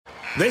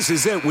This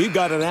is it. We've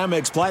got an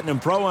Amex Platinum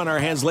Pro on our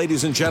hands,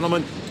 ladies and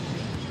gentlemen.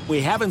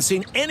 We haven't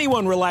seen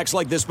anyone relax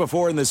like this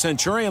before in the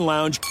Centurion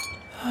Lounge.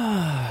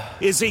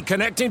 Is he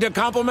connecting to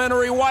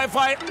complimentary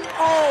Wi-Fi?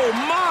 Oh,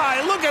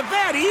 my. Look at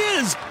that. He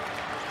is.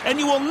 And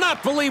you will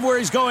not believe where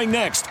he's going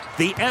next.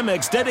 The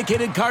Amex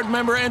dedicated card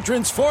member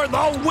entrance for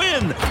the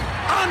win.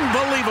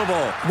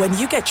 Unbelievable. When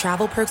you get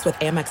travel perks with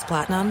Amex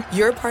Platinum,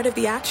 you're part of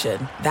the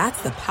action.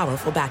 That's the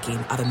powerful backing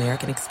of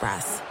American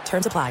Express.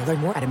 Terms apply. Learn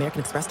more at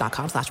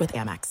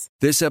americanexpress.com/withAmex.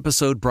 This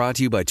episode brought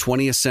to you by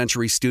 20th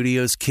Century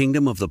Studios'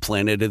 Kingdom of the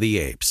Planet of the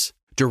Apes.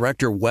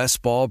 Director Wes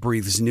Ball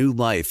breathes new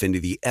life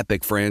into the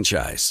epic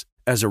franchise.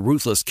 As a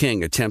ruthless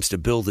king attempts to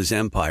build his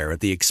empire at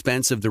the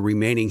expense of the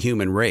remaining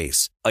human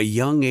race, a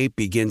young ape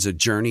begins a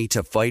journey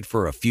to fight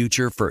for a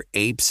future for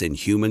apes and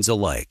humans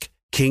alike.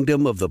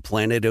 Kingdom of the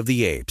Planet of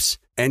the Apes.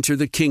 Enter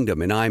the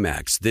kingdom in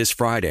IMAX this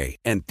Friday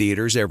and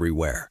theaters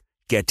everywhere.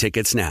 Get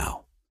tickets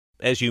now.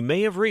 As you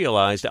may have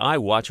realized, I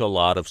watch a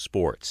lot of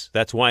sports.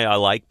 That's why I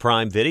like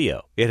Prime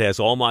Video. It has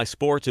all my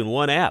sports in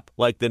one app,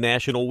 like the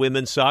National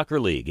Women's Soccer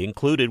League,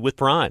 included with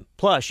Prime.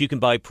 Plus, you can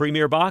buy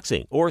Premier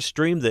Boxing or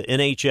stream the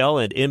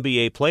NHL and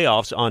NBA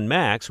playoffs on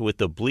Max with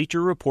the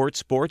Bleacher Report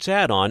Sports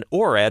add-on,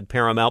 or add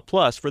Paramount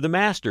Plus for the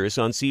Masters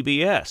on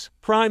CBS.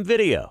 Prime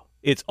Video.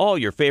 It's all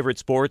your favorite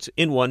sports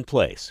in one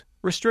place.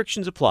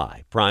 Restrictions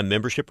apply. Prime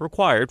membership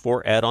required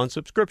for add-on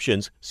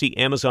subscriptions. See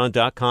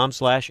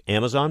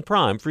Amazon.com/Amazon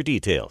Prime for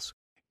details.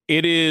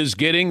 It is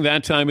getting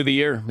that time of the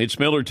year. It's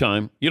Miller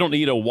time. You don't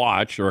need a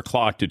watch or a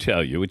clock to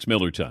tell you. It's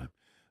Miller time.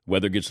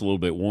 Weather gets a little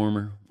bit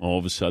warmer. All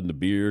of a sudden, the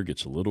beer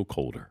gets a little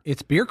colder.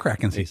 It's beer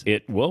cracking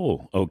season.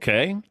 Whoa,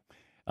 okay.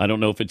 I don't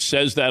know if it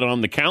says that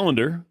on the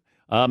calendar.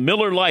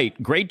 Miller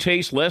Lite, great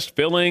taste, less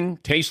filling,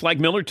 tastes like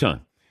Miller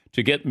time.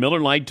 To get Miller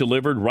Lite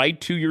delivered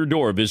right to your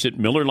door, visit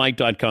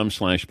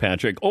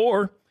MillerLite.com/Patrick,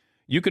 or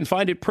you can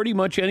find it pretty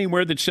much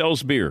anywhere that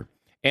sells beer.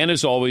 And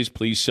as always,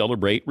 please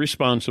celebrate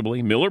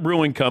responsibly. Miller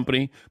Brewing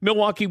Company,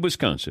 Milwaukee,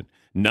 Wisconsin.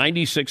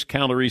 96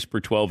 calories per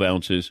 12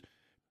 ounces.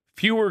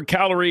 Fewer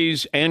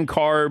calories and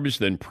carbs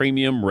than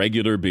premium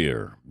regular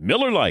beer.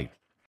 Miller Lite.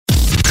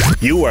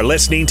 You are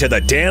listening to the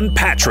Dan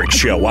Patrick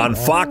Show on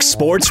Fox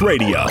Sports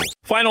Radio.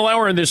 Final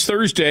hour on this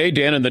Thursday,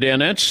 Dan and the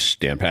Danettes,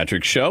 Dan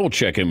Patrick Show. We'll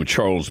check in with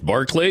Charles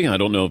Barkley. I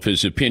don't know if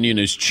his opinion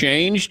has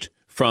changed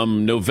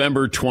from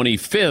November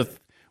 25th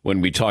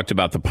when we talked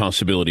about the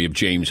possibility of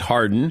James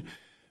Harden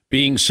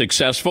being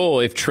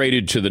successful if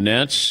traded to the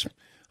Nets.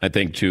 I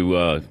think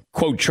to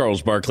quote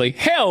Charles Barkley,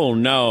 hell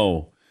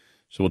no.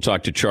 So we'll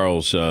talk to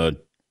Charles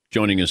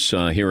joining us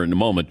here in a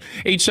moment.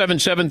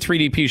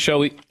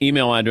 877-3DP-SHOW,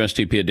 email address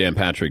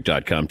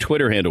dp@danpatrick.com,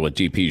 Twitter handle at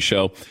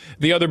DP-SHOW.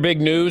 The other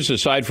big news,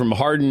 aside from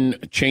Harden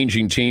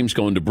changing teams,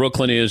 going to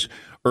Brooklyn, is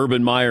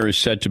Urban Meyer is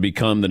set to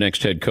become the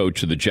next head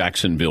coach of the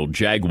Jacksonville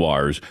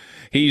Jaguars.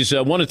 He's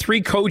one of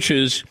three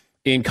coaches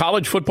in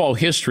college football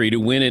history to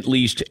win at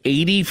least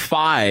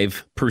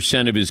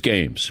 85% of his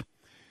games.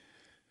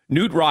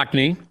 Newt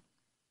Rockne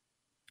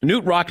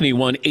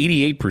won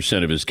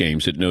 88% of his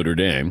games at Notre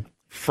Dame.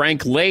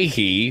 Frank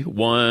Leahy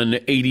won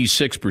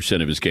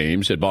 86% of his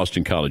games at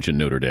Boston College and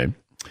Notre Dame.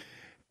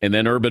 And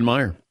then Urban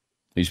Meyer.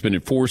 He's been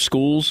at 4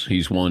 schools.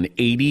 He's won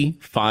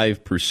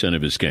 85%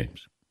 of his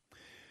games.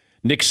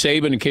 Nick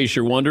Saban, in case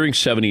you're wondering,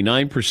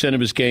 79%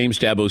 of his games.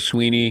 Dabo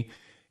Swinney,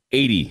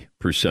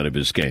 80% of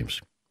his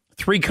games.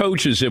 3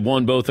 coaches have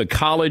won both a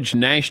college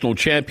national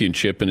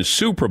championship and a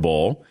Super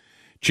Bowl.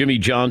 Jimmy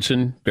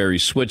Johnson, Barry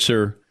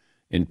Switzer,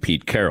 and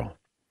Pete Carroll.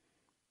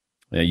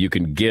 Now, you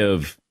can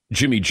give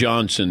Jimmy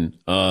Johnson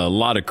a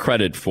lot of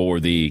credit for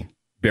the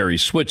Barry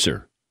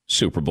Switzer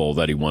Super Bowl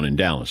that he won in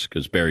Dallas,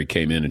 because Barry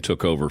came in and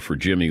took over for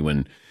Jimmy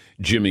when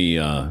Jimmy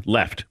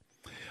left.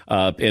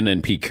 And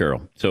then Pete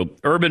Carroll. So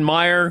Urban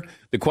Meyer,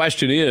 the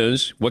question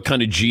is, what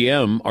kind of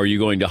GM are you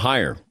going to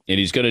hire? And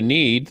he's going to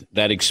need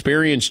that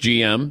experienced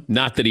GM.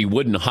 Not that he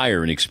wouldn't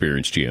hire an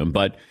experienced GM,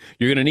 but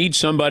you're going to need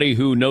somebody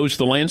who knows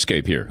the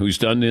landscape here, who's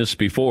done this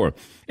before.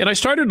 And I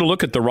started to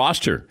look at the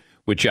roster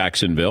with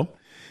Jacksonville.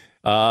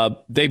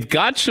 They've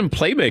got some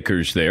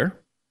playmakers there.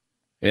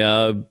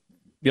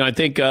 I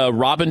think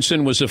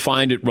Robinson was a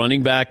find at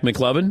running back,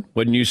 McLovin,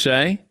 wouldn't you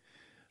say?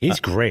 He's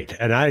great,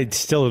 and I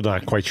still am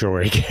not quite sure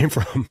where he came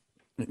from.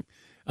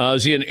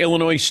 Is he an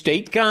Illinois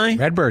State guy?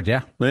 Redbird,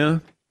 yeah. Yeah.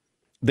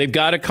 They've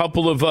got a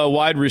couple of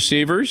wide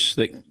receivers.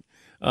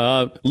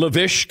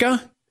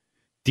 Lavishka.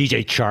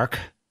 DJ Chark.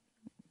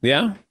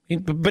 Yeah.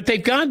 But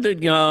they've got the,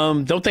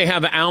 don't they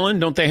have Allen?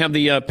 Don't they have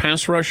the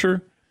pass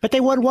rusher? But they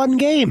won one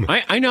game.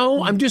 I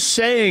know. I'm just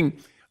saying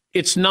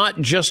it's not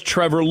just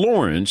Trevor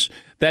Lawrence,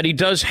 that he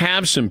does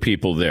have some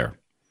people there.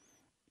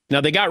 Now,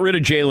 they got rid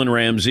of Jalen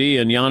Ramsey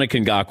and Yannick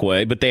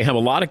Ngakoue, but they have a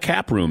lot of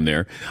cap room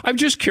there. I'm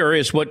just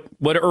curious what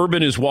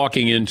Urban is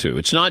walking into.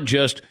 It's not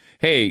just,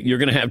 hey, you're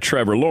going to have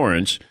Trevor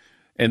Lawrence,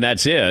 and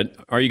that's it.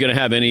 Are you going to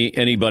have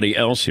anybody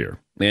else here?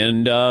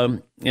 And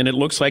it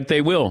looks like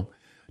they will.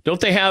 Don't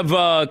they have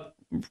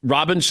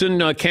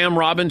Robinson, Cam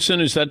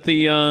Robinson? Is that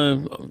the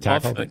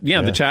tackle?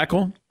 the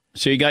tackle?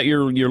 So you got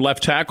your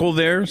left tackle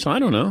there. So I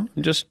don't know.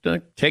 Just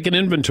take an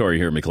inventory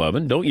here,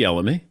 McLovin. Don't yell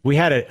at me. We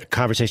had a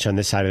conversation on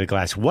this side of the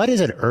glass. What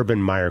is an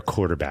Urban Meyer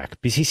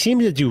quarterback? Because he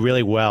seemed to do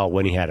really well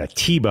when he had a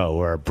Tebow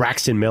or a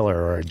Braxton Miller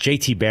or a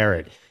JT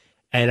Barrett.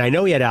 And I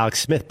know he had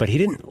Alex Smith, but he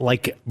didn't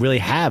really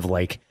have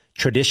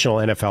traditional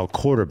NFL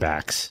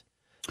quarterbacks.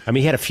 I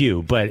mean, he had a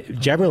few, but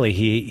generally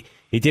he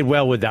did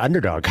well with the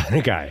underdog kind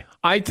of guy.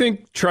 I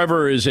think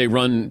Trevor is a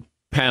run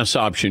pass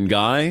option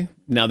guy.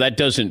 Now, that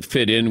doesn't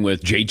fit in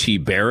with J.T.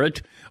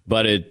 Barrett,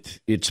 but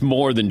it's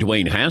more than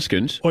Dwayne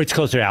Haskins. Or it's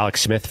closer to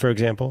Alex Smith, for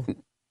example.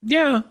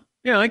 Yeah,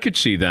 I could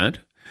see that.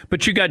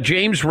 But you got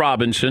James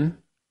Robinson.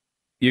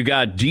 You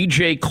got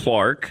DJ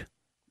Clark.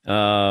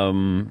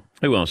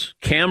 Who else?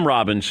 Cam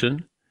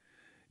Robinson.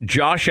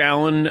 Josh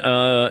Allen,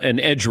 an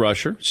edge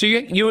rusher. So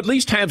you at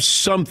least have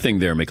something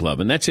there,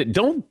 McLovin. That's it.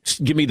 Don't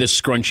give me this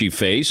scrunchy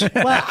face.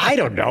 Well, I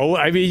don't know.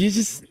 I mean,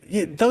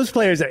 those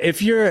players,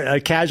 if you're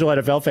a casual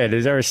NFL fan,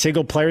 is there a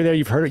single player there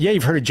you've heard of? Yeah,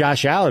 you've heard of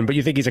Josh Allen, but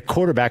you think he's a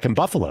quarterback in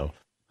Buffalo.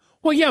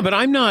 Well, yeah, but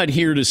I'm not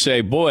here to say,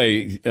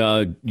 boy,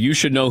 you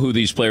should know who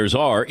these players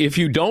are. If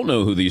you don't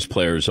know who these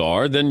players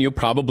are, then you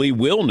probably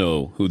will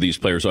know who these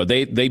players are.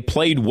 They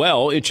played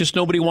well. It's just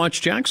nobody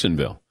watched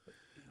Jacksonville.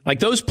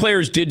 Those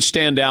players did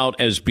stand out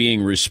as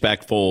being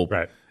respectful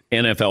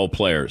NFL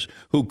players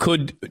who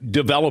could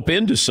develop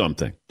into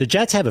something. The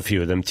Jets have a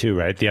few of them too,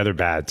 right? The other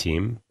bad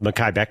team.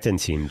 Mekhi Becton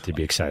seemed to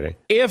be exciting.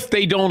 If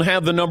they don't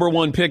have the number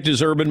one pick,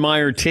 does Urban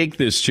Meyer take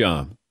this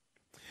job?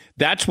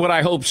 That's what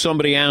I hope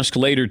somebody asks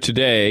later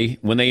today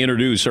when they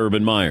introduce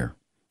Urban Meyer.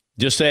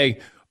 Just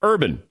say,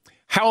 Urban,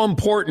 how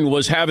important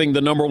was having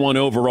the number one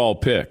overall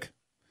pick?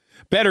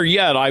 Better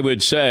yet, I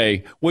would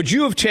say, would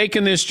you have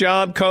taken this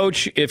job,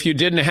 Coach, if you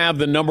didn't have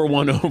the number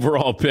one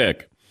overall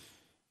pick?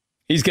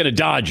 He's going to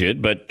dodge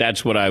it, but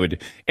that's what I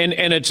would. And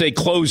it's a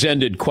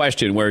close-ended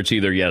question where it's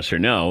either yes or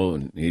no.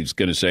 And he's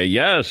going to say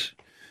yes,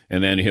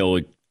 and then he'll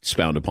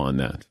expound upon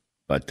that.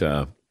 But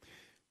I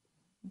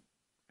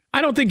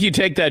don't think you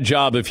take that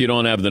job if you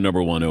don't have the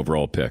number one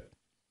overall pick.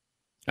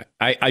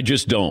 I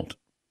just don't.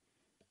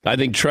 I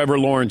think Trevor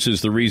Lawrence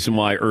is the reason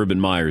why Urban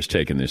Meyer's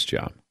taken this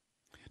job.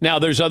 Now,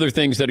 there's other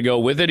things that go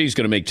with it. He's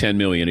going to make $10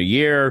 million a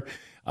year.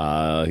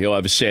 He'll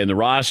have a say in the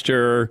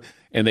roster,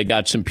 and they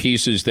got some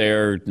pieces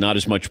there. Not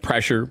as much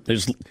pressure.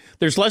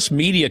 There's less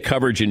media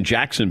coverage in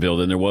Jacksonville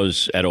than there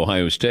was at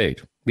Ohio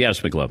State. Yes,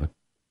 McLovin.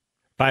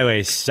 By the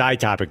way, side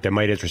topic that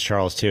might interest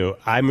Charles too.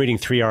 I'm reading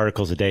 3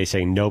 articles a day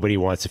saying nobody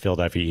wants the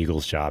Philadelphia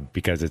Eagles job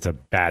because it's a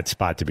bad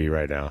spot to be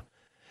right now.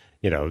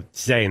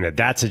 Saying that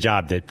that's a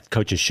job that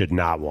coaches should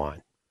not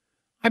want.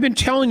 I've been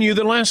telling you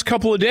the last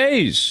couple of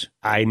days.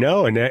 I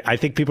know, and I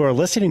think people are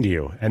listening to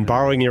you and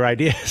borrowing your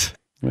ideas.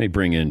 Let me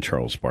bring in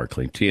Charles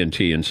Barkley,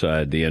 TNT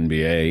Inside the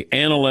NBA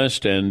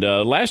analyst. And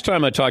last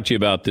time I talked to you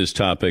about this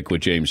topic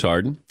with James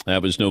Harden,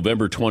 that was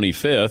November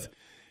 25th,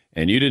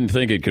 and you didn't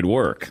think it could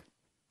work.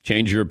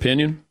 Change your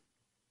opinion?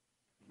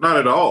 Not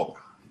at all.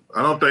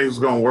 I don't think it's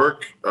going to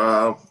work.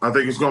 I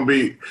think it's going to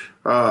be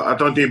I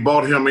thought they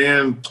bought him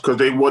in because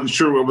they wasn't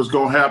sure what was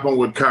going to happen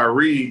with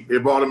Kyrie. They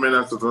bought him in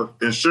as an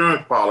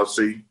insurance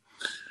policy.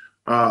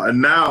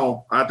 And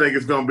now I think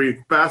it's going to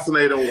be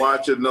fascinating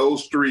watching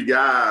those 3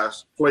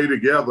 guys play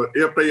together,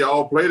 if they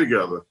all play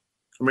together.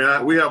 I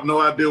mean, we have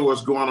no idea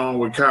what's going on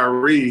with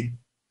Kyrie.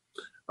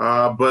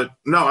 But,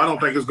 no, I don't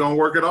think it's going to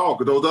work at all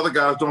because those other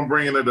guys don't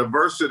bring in the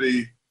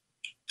diversity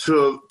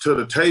to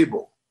the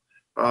table.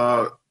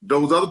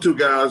 Those other 2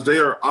 guys, they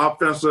are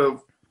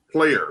offensive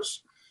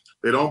players.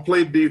 They don't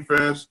play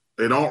defense.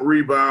 They don't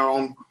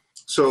rebound.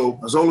 So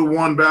there's only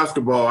one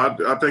basketball.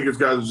 I think it's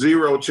got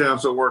 0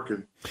 chance of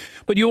working.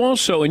 But you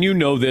also, and you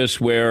know this,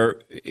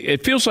 where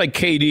it feels like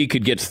KD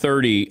could get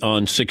 30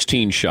 on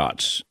 16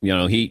 shots.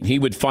 He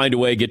would find a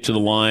way to get to the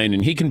line,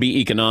 and he can be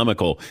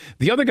economical.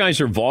 The other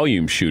guys are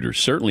volume shooters.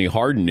 Certainly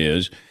Harden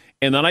is.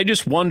 And then I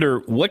just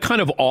wonder, what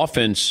kind of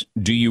offense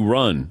do you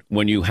run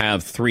when you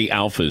have 3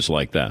 alphas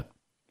like that?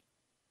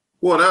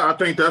 Well, I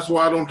think that's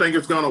why I don't think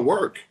it's going to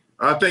work.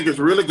 I think it's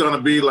really going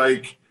to be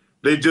like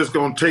they just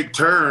going to take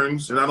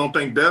turns, and I don't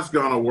think that's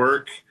going to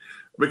work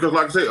because,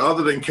 like I say,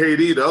 other than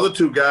KD, the other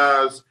 2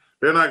 guys,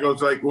 they're not going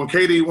to like when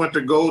KD went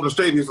to Golden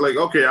State, he's like,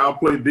 okay, I'll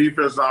play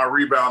defense and I'll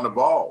rebound the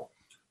ball.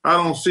 I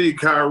don't see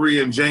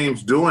Kyrie and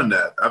James doing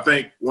that. I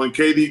think when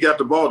KD got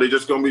the ball, they're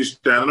just going to be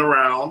standing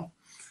around.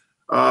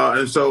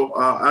 And so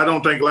I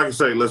don't think, like I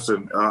say,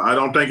 listen, I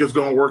don't think it's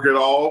going to work at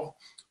all.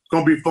 It's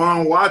going to be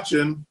fun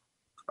watching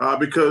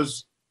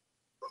because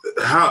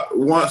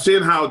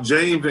seeing how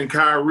James and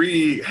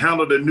Kyrie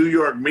handle the New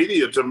York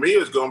media, to me,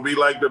 is going to be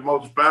like the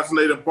most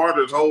fascinating part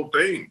of this whole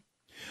thing.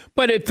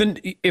 But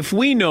if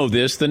we know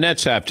this, the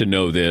Nets have to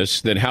know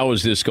this, then how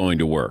is this going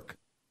to work?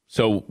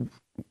 So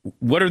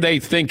what are they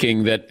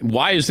thinking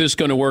why is this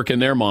going to work in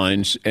their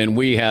minds? And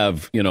we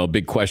have, a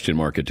big question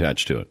mark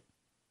attached to it.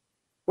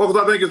 Well,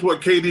 because I think it's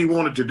what KD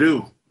wanted to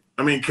do.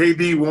 I mean,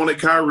 KD wanted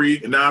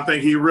Kyrie, and now I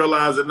think he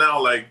realized it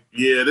now, like,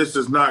 yeah, this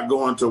is not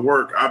going to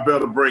work. I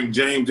better bring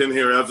James in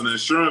here as an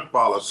insurance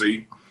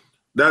policy.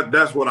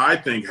 That's what I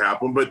think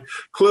happened. But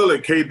clearly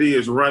KD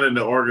is running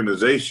the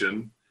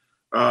organization.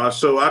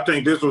 So I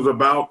think this was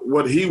about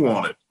what he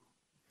wanted.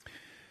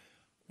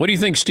 What do you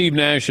think Steve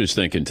Nash is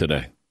thinking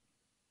today?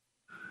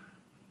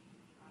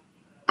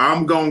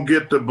 I'm going to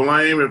get the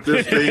blame if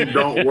this thing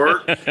don't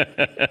work.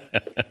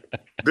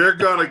 They're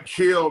going to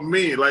kill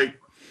me. Like,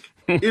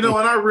 and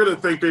I really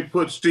think they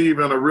put Steve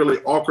in a really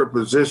awkward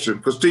position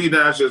because Steve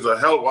Nash is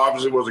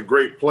obviously was a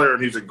great player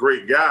and he's a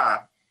great guy.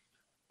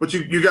 But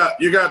you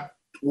got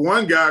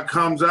one guy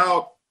comes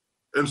out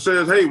and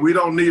says, hey, we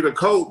don't need a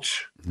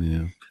coach.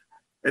 Yeah.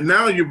 And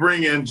now you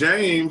bring in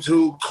James,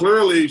 who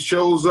clearly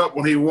shows up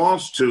when he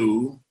wants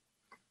to.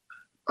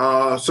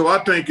 So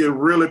I think it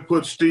really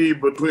puts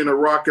Steve between a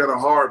rock and a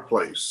hard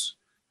place.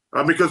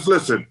 Because,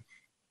 listen,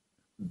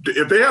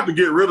 if they have to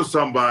get rid of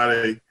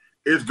somebody,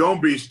 it's going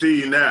to be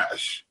Steve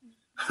Nash.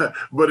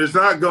 But it's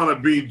not going to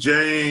be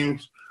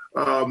James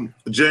or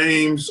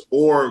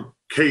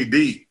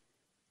KD.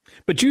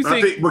 But you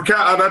think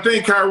I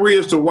think Kyrie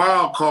is the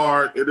wild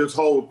card in this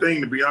whole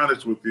thing, to be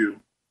honest with you.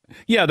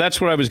 Yeah,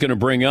 that's what I was going to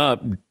bring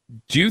up.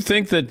 Do you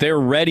think that they're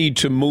ready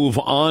to move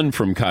on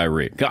from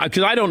Kyrie?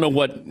 Because I don't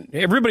know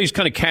everybody's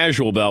kind of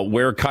casual about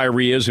where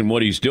Kyrie is and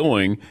what he's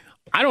doing.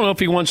 I don't know if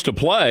he wants to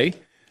play,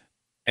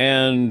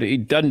 and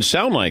it doesn't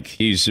sound like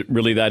he's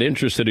really that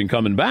interested in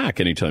coming back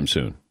anytime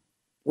soon.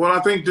 Well, I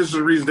think this is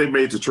the reason they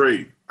made the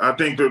trade. I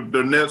think the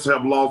Nets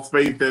have lost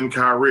faith in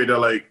Kyrie. They're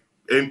like,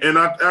 and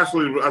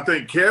I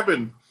think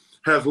Kevin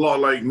has lost,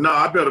 like,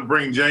 I better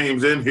bring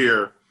James in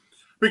here.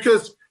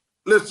 Because,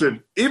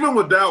 listen, even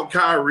without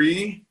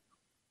Kyrie,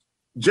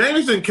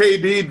 James and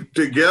KD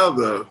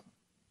together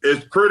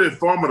is pretty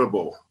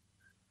formidable.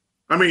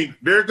 I mean,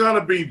 they're going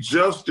to be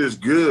just as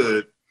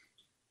good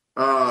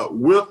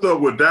with or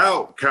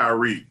without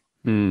Kyrie.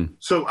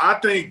 So I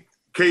think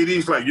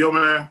KD's like, yo,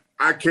 man,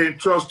 I can't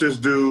trust this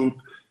dude.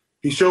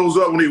 He shows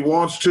up when he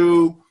wants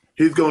to.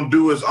 He's going to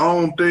do his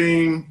own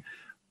thing.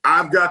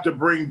 I've got to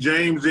bring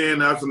James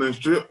in as an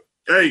insurance.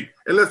 Hey,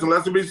 and listen,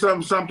 let's be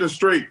something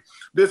straight.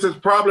 This is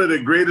probably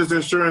the greatest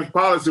insurance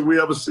policy we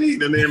ever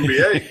seen in the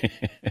NBA.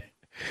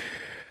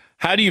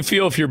 How do you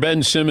feel if you're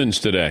Ben Simmons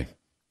today?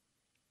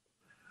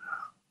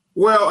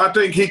 Well, I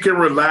think he can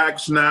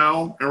relax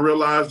now and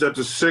realize that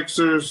the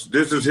Sixers,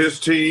 this is his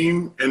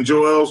team and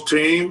Joel's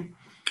team.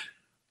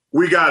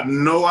 We got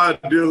no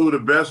idea who the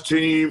best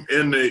team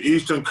in the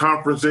Eastern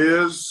Conference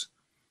is.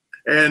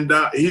 And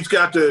he's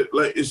got to,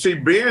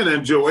 Ben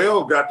and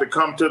Joel got to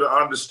come to the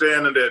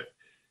understanding that,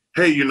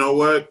 hey, you know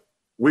what?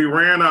 We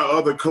ran our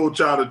other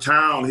coach out of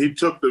town. He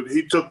took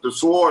the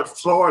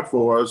sword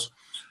for us.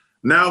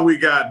 Now we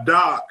got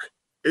Doc.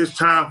 It's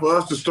time for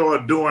us to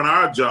start doing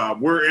our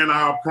job. We're in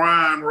our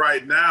prime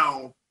right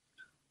now.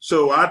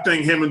 So I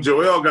think him and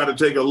Joel got to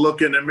take a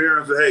look in the mirror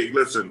and say, hey,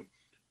 listen,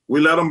 we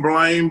let them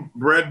blame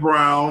Brett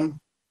Brown.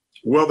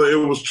 Whether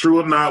it was true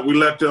or not, we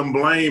let them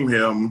blame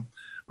him.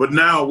 But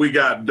now we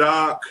got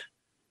Doc.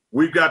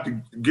 We've got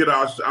to get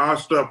our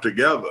stuff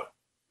together.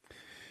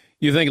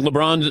 You think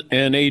LeBron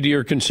and AD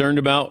are concerned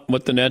about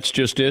what the Nets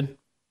just did?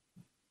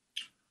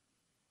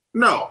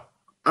 No.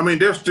 I mean,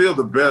 they're still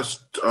the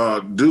best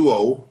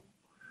duo.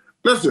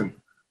 Listen,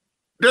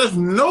 there's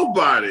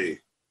nobody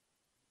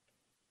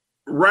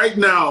right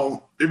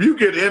now, if you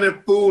get any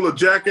fool or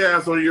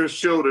jackass on your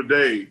show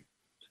today,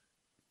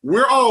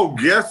 we're all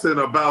guessing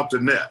about the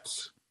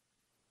Nets.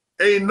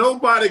 Ain't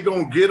nobody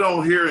going to get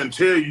on here and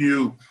tell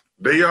you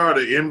they are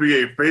the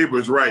NBA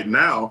favorites right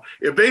now.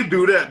 If they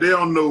do that, they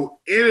don't know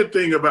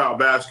anything about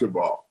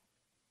basketball.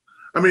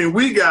 I mean,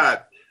 I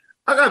got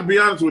to be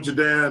honest with you,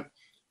 Dan.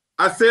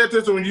 I said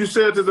this when you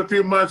said this a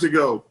few months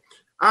ago.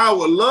 I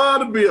would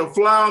love to be a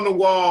fly on the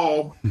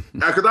wall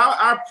because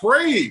I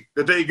prayed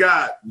that they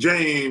got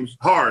James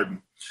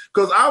Harden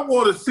because I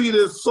want to see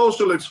this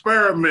social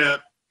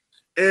experiment,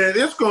 and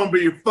it's going to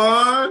be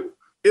fun.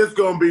 It's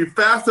going to be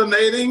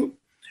fascinating,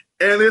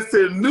 and it's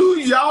in New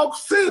York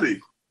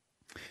City.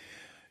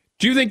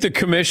 Do you think the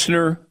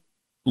commissioner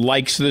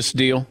likes this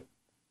deal?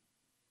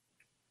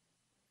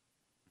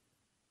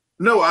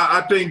 No,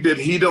 I think that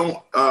he don't.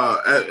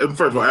 First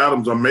of all,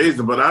 Adam's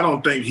amazing, but I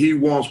don't think he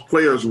wants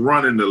players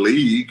running the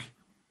league.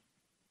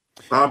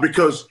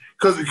 Because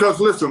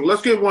listen,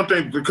 let's get one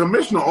thing: the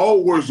commissioner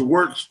always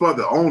works for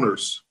the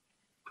owners.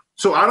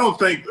 So I don't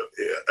think.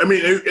 I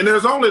mean, and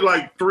there's only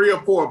like 3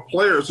 or 4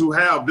 players who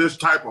have this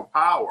type of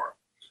power.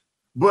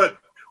 But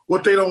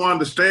what they don't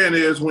understand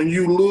is when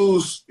you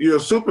lose your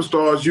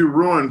superstars, you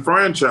ruin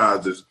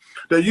franchises.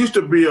 There used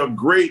to be a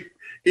great.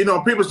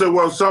 People say,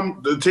 well,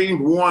 the teams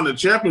won the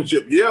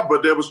championship. Yeah,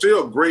 but there were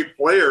still great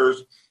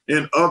players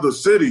in other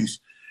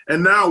cities.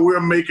 And now we're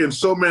making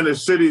so many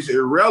cities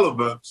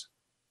irrelevant.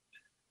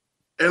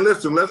 And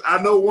listen, I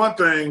know one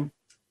thing.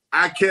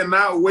 I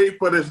cannot wait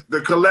for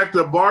the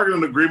collective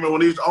bargaining agreement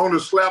when these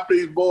owners slap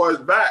these boys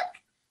back.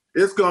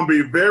 It's going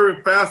to be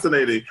very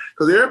fascinating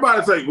because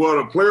everybody's like, well,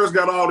 the players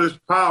got all this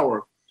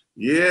power.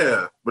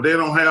 Yeah, but they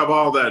don't have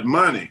all that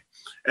money.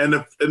 And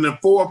the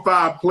 4 or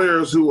 5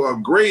 players who are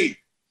great,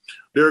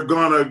 they're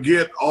gonna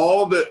get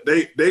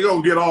they're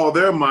gonna get all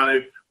their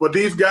money, but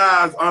these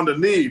guys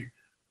underneath,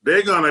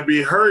 they're gonna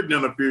be hurting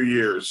in a few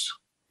years.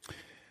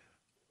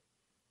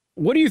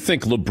 What do you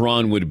think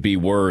LeBron would be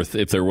worth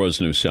if there was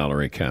no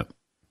salary cap?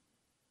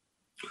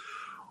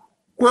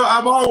 Well,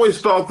 I've always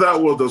thought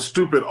that was a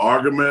stupid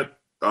argument,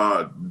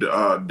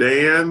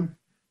 Dan.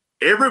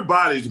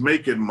 Everybody's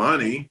making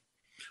money.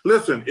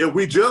 Listen, if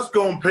we just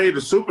gonna pay the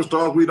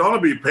superstars, we'd only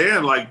be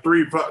paying like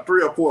three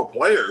or four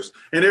players,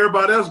 and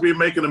everybody else be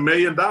making $1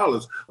 million.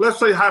 Let's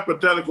say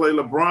hypothetically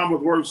LeBron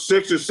was worth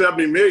 60 or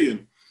 70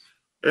 million.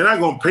 They're not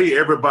gonna pay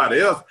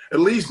everybody else. At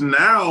least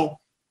now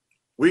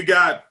we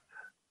got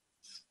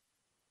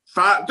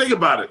five. Think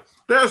about it.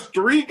 There's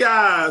 3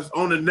 guys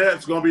on the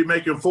Nets gonna be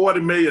making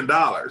 $40 million,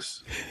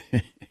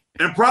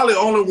 and probably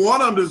only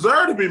one of them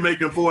deserve to be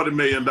making $40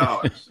 million.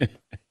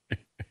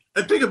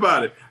 And think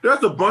about it.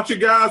 There's a bunch of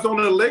guys on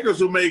the Lakers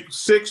who make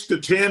 $6 to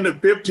 $10 to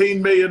 $15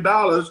 million.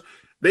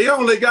 They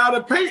only got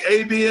to pay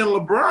AD and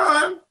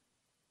LeBron.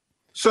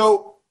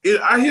 So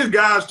I hear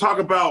guys talk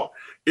about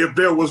if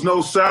there was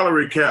no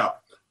salary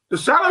cap. The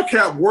salary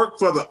cap worked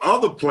for the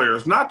other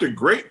players, not the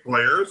great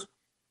players.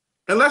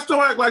 And let's don't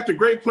act like the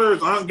great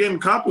players aren't getting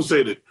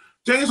compensated.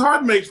 James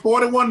Harden makes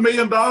 $41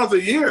 million a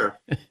year.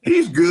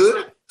 He's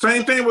good.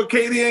 Same thing with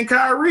KD and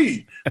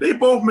Kyrie. They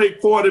both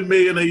make $40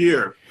 million a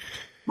year.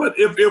 But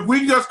if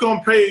we just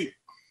gonna pay,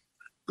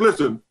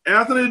 listen,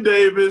 Anthony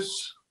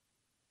Davis,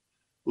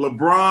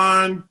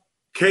 LeBron,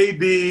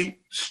 KD,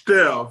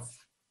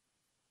 Steph,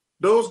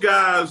 those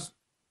guys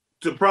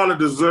probably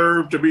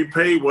deserve to be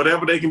paid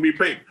whatever they can be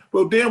paid.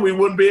 But then we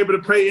wouldn't be able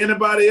to pay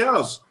anybody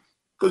else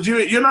because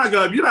you're not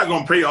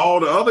gonna pay all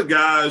the other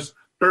guys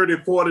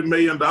 $30, $40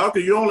 million because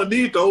you only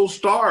need those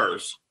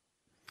stars.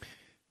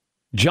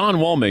 John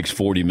Wall makes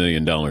 $40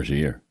 million a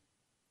year.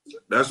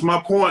 That's my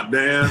point,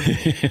 Dan.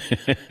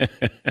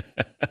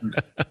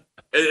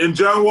 And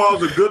John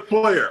Wall's a good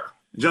player.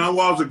 John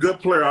Wall's a good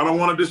player. I don't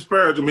want to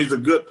disparage him. He's a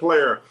good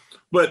player.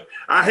 But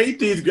I hate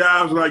these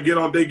guys when they get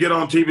on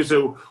TV and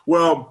say,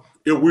 well,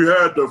 if we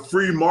had the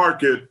free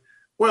market,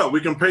 well, we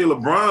can pay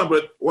LeBron,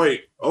 but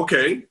wait,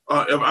 okay.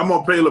 If I'm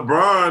going to pay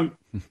LeBron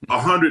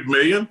 $100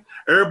 million,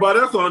 everybody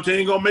else on the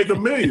team going to make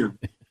 $1 million.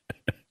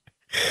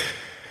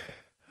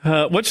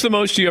 What's the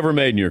most you ever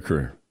made in your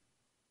career?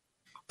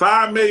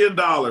 $5 million.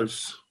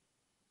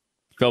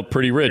 Felt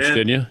pretty rich,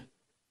 didn't you?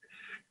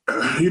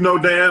 You know,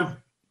 Dan,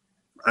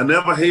 I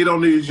never hate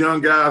on these young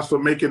guys for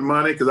making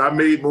money because I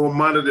made more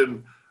money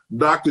than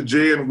Dr.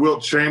 J and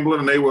Wilt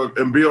Chamberlain,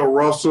 and Bill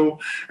Russell,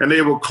 and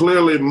they were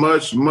clearly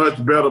much,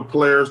 much better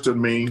players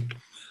than me.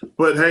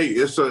 But hey,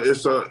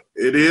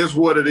 it is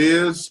what it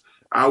is.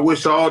 I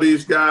wish all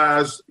these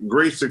guys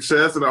great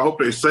success, and I hope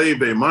they save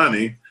their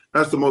money.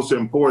 That's the most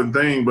important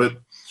thing. But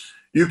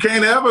you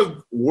can't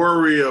ever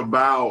worry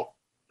about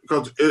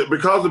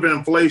because of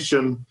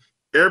inflation,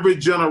 every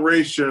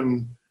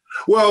generation.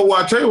 Well,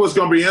 I'll tell you what's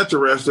going to be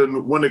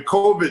interesting when the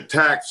COVID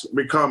tax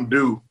become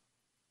due,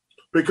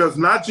 because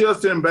not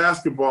just in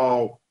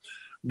basketball,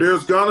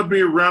 there's going to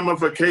be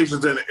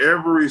ramifications in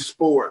every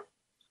sport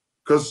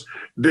because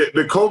the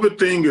COVID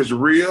thing is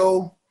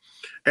real.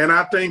 And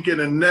I think in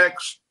the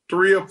next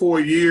 3 or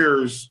 4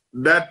 years,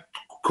 that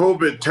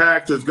COVID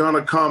tax is going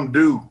to come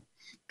due.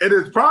 And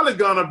it's probably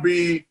going to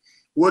be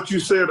what you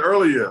said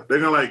earlier. They're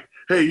going to like,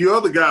 hey, you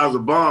other guys are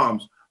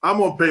bombs. I'm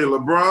going to pay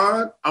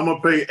LeBron. I'm going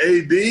to pay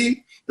AD.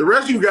 The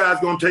rest of you guys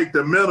going to take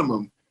the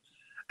minimum.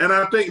 And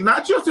I think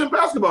not just in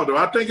basketball, though.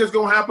 I think it's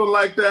going to happen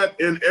like that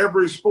in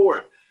every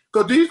sport.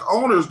 Because these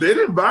owners, they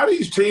didn't buy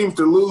these teams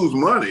to lose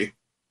money.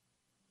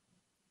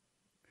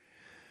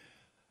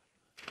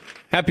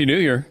 Happy New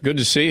Year. Good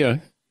to see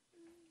you.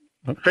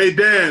 Hey,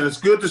 Dan, it's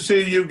good to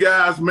see you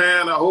guys,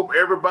 man. I hope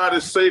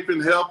everybody's safe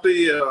and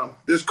healthy.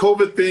 This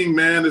COVID thing,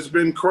 man, it's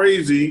been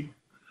crazy.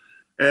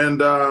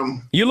 And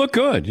you look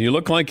good. You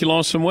look like you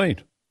lost some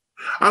weight.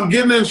 I'm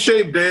getting in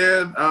shape,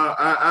 Dan.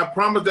 I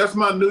promise that's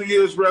my New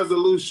Year's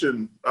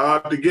resolution,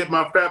 to get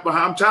my fat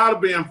behind. I'm tired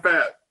of being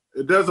fat.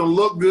 It doesn't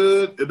look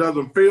good. It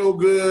doesn't feel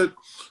good.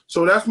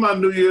 So that's my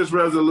New Year's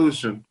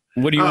resolution.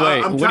 What do you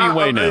weigh? What do you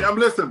weigh now?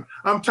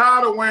 I'm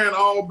tired of wearing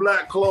all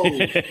black clothes.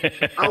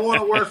 I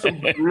want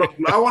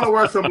to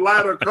wear some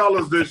lighter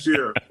colors this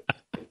year.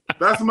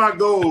 That's my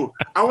goal.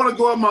 I want to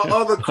go in my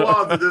other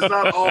closet that's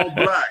not all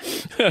black.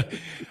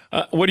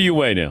 What do you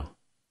weigh now?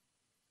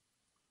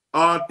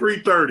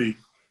 330.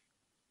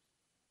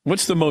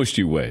 What's the most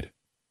you weighed?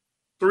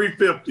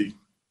 350.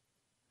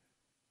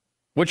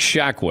 What's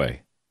Shaq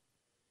weigh?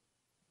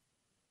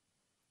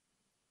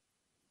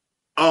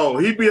 Oh,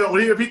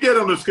 if he get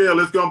on the scale,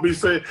 it's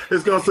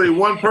gonna say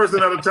one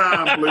person at a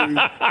time, please.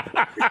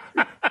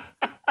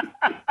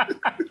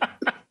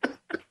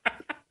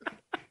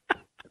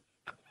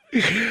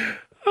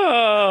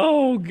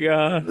 Oh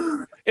God!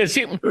 Is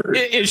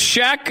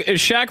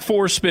Shaq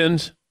 4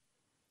 spins?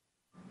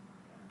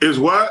 Is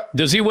what?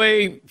 Does he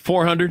weigh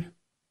 400?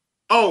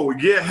 Oh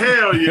yeah,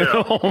 hell yeah!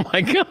 Oh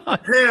my God,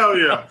 hell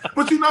yeah!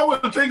 But you know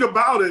what? The thing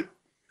about it,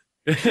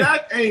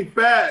 Shaq ain't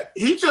fat.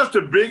 He's just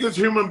the biggest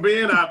human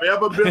being I've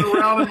ever been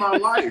around in my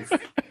life.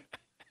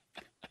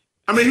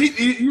 I mean,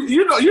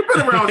 you've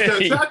been around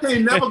Shaq. Shaq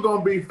ain't never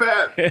gonna be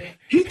fat.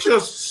 He's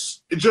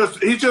just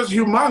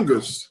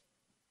humongous.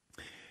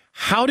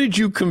 How did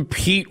you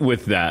compete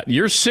with that?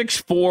 You're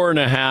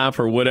 6'4.5"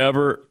 or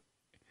whatever,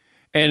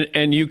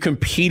 and you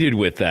competed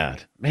with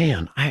that.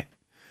 Man,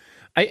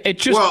 it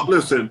just. Well,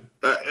 listen,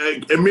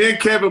 and me and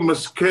Kevin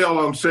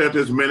McHale said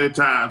this many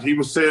times. He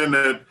was saying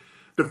that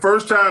the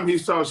first time he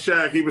saw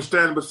Shaq, he was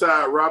standing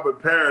beside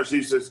Robert Parrish.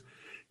 He says,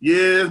 "Yeah,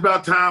 it's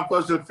about time for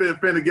us to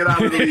get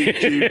out of the league,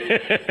 Chief."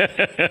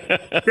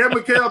 Kevin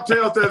McHale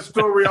tells that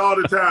story all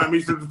the time.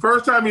 He said the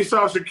first time he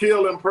saw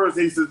Shaquille in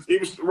person,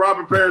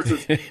 Robert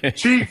Parrish says,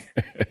 "Chief,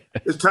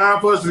 it's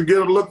time for us to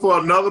look for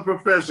another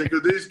profession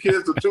because these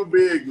kids are too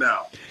big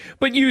now."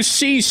 But you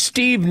see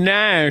Steve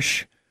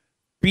Nash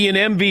be an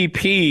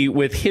MVP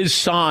with his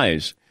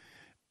size.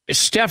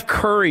 Steph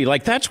Curry,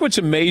 like that's what's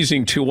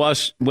amazing to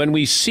us when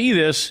we see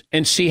this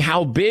and see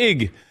how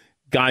big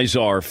guys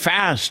are,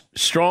 fast,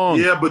 strong.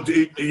 Yeah, but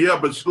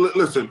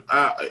listen,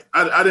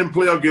 I didn't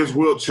play against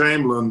Wilt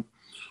Chamberlain,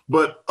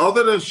 but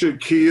other than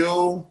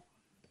Shaquille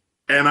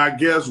and I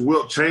guess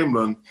Wilt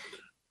Chamberlain,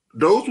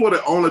 those were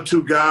the only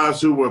two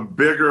guys who were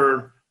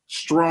bigger,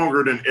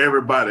 stronger than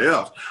everybody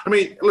else. I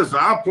mean, listen,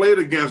 I played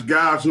against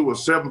guys who were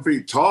 7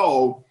 feet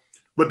tall,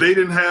 but they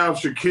didn't have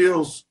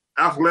Shaquille's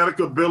athletic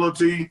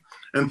ability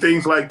and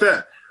things like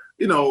that.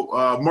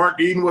 Mark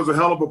Eaton was a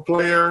hell of a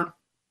player.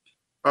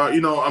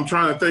 I'm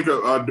trying to think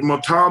of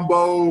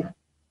Mutombo,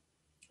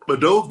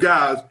 but those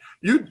guys,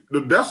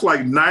 that's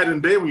like night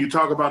and day when you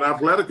talk about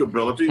athletic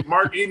ability.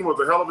 Mark Eaton was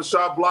a hell of a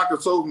shot blocker,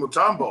 so was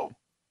Mutombo.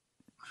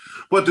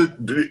 But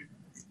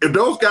if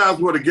those guys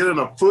were to get in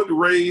a foot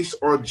race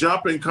or a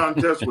jumping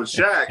contest with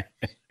Shaq,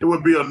 it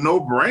would be a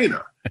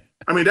no-brainer.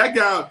 I mean, that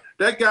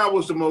guy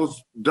was the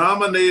most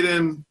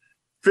dominating,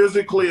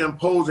 physically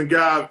imposing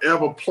guy I've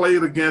ever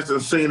played against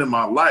and seen in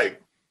my life.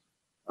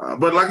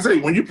 But like I say,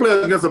 when you play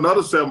against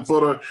another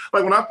 7-footer,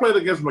 like when I played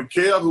against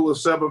McHale, who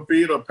was 7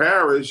 feet, or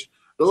Parrish,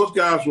 those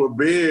guys were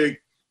big,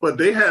 but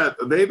they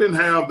didn't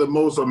have the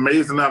most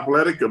amazing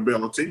athletic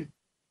ability.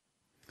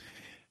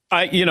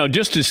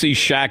 Just to see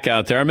Shaq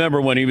out there, I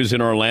remember when he was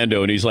in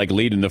Orlando and he's like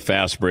leading the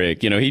fast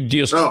break.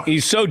 He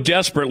so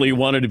desperately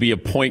wanted to be a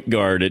point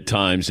guard at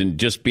times and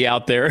just be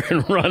out there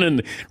and running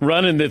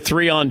the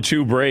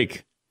 3-on-2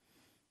 break.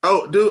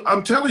 Oh, dude,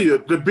 I'm telling you,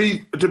 to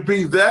be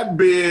that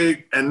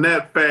big and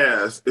that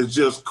fast is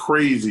just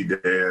crazy,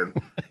 Dan.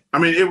 I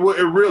mean, it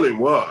really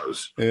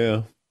was.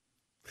 Yeah.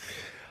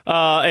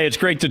 Hey, it's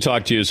great to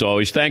talk to you as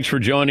always. Thanks for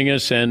joining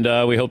us, and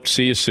we hope to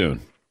see you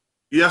soon.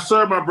 Yes,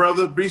 sir, my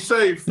brother. Be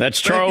safe.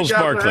 That's Charles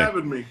Barkley, for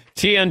having me.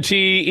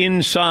 TNT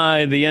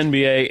Inside the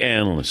NBA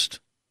analyst.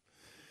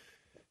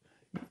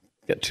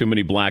 Got too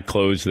many black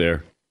clothes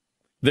there.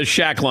 The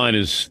Shaq line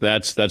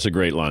that's a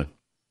great line.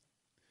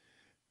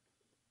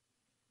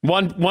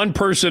 One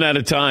person at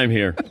a time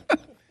here.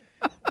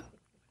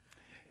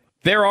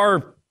 There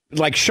are,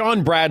 like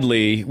Sean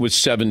Bradley was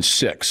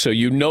 7'6", so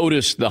you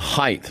notice the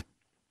height,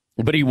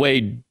 but he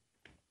weighed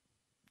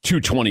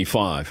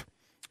 225.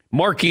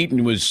 Mark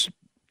Eaton was,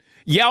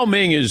 Yao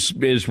Ming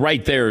is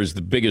right there as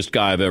the biggest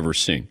guy I've ever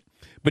seen.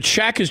 But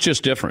Shaq is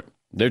just different.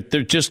 They're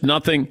just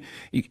nothing,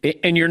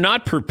 and you're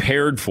not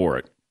prepared for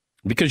it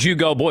because you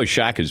go, boy,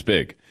 Shaq is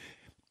big.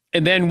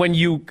 And then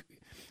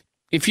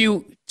if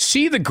you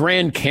see the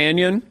Grand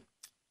Canyon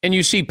and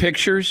you see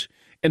pictures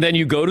and then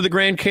you go to the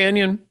Grand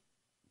Canyon,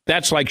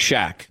 that's like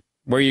Shaq,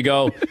 where you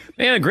go,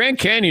 man, the Grand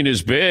Canyon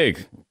is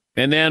big.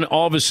 And then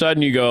all of a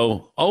sudden you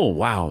go, oh,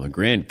 wow, the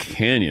Grand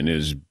Canyon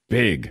is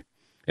big.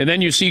 And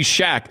then you see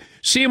Shaq,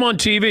 see him on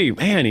TV,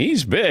 man,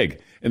 he's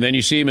big. And then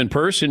you see him in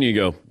person, you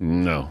go,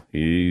 no,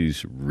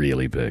 he's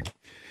really big.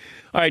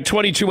 All right,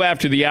 22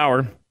 after the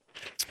hour.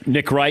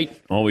 Nick Wright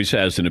always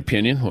has an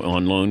opinion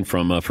on loan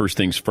from First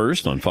Things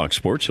First on Fox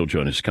Sports. He'll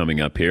join us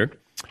coming up here.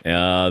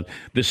 The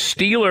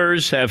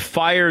Steelers have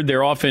fired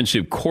their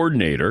offensive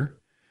coordinator,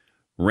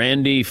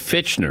 Randy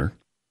Fitchner,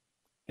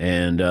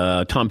 and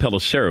Tom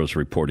Pelissero is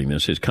reporting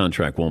this. His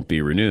contract won't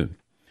be renewed.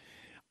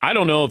 I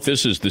don't know if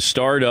this is the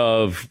start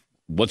of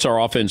what's our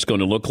offense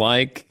going to look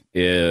like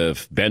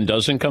if Ben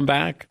doesn't come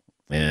back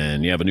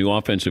and you have a new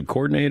offensive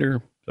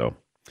coordinator. So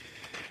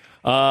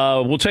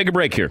we'll take a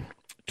break here.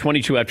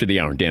 22 after the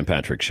hour, Dan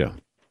Patrick Show.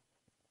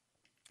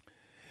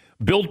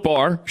 Built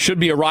Bar should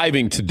be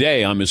arriving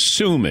today, I'm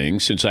assuming,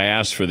 since I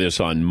asked for this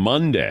on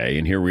Monday,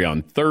 and here we are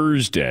on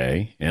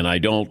Thursday, and I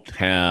don't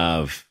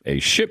have a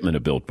shipment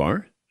of Built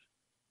Bar.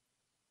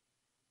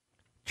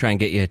 Try and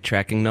get you a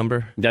tracking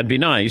number? That'd be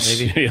nice.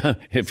 Yeah,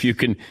 if you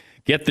can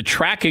get the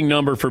tracking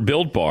number for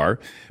Built Bar,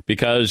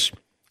 because,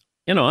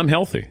 I'm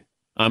healthy.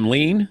 I'm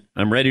lean.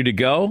 I'm ready to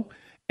go.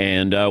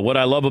 And what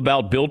I love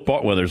about Built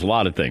Bar, well, there's a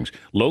lot of things.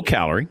 Low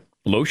calorie,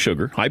 low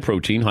sugar, high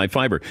protein, high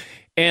fiber.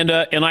 And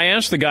I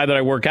asked the guy that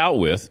I work out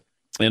with,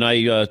 and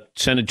I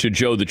sent it to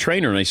Joe, the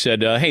trainer, and I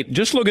said, hey,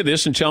 just look at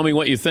this and tell me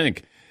what you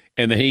think.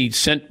 And then he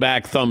sent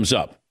back thumbs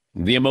up,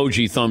 the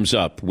emoji thumbs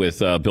up with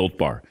Built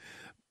Bar,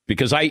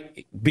 because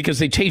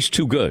they taste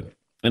too good.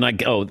 And I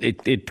go,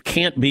 it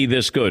can't be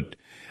this good.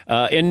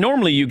 And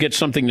normally you get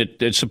something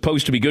that's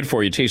supposed to be good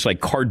for you. It tastes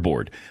like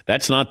cardboard.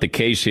 That's not the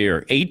case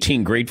here.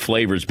 18 great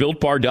flavors.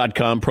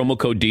 BuiltBar.com, promo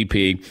code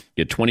DP.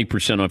 Get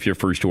 20% off your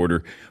first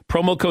order.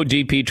 Promo code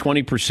DP,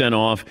 20%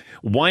 off.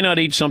 Why not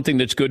eat something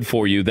that's good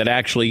for you that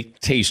actually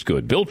tastes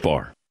good? Built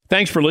Bar.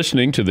 Thanks for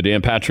listening to the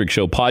Dan Patrick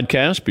Show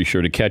podcast. Be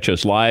sure to catch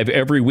us live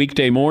every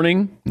weekday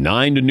morning,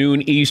 9 to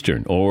noon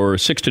Eastern or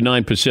 6 to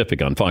 9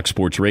 Pacific on Fox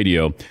Sports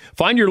Radio.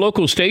 Find your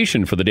local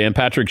station for the Dan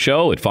Patrick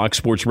Show at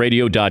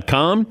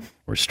foxsportsradio.com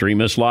or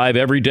stream us live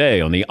every day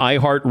on the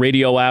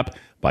iHeartRadio app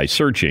by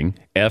searching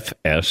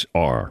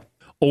FSR.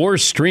 Or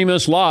stream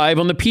us live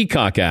on the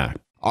Peacock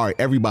app. All right,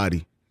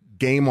 everybody,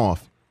 game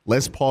off.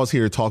 Let's pause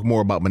here to talk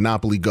more about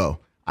Monopoly Go.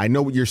 I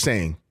know what you're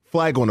saying.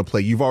 Flag on the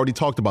play. You've already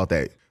talked about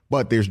that.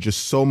 But there's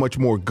just so much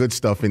more good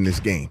stuff in this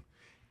game.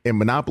 In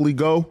Monopoly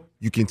Go,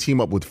 you can team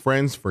up with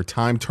friends for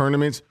timed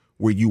tournaments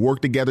where you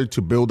work together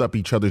to build up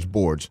each other's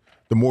boards.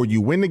 The more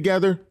you win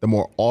together, the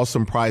more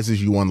awesome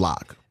prizes you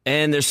unlock.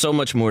 And there's so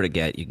much more to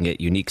get. You can get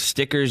unique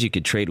stickers. You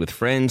could trade with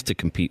friends to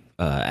compete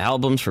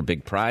albums for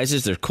big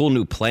prizes. There's cool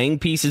new playing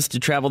pieces to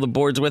travel the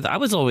boards with. I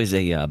was always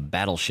a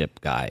battleship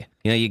guy.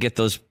 You know, you get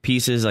those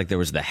pieces, like there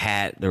was the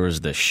hat, there was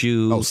the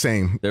shoe. Oh,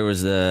 same. I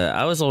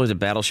was always a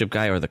battleship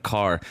guy, or the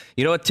car.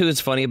 You know what, too, is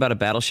funny about a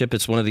battleship?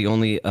 It's one of the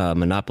only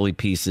Monopoly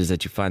pieces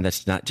that you find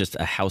that's not just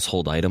a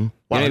household item.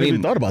 Wow, You know I never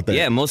even thought about that.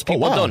 Yeah, most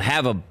people wow. don't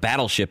have a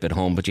battleship at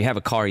home, but you have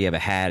a car, you have a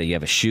hat, you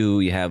have a shoe,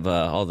 you have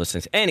all those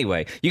things.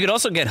 Anyway, you could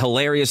also get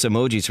hilarious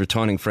emojis for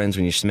taunting friends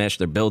when you smash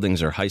their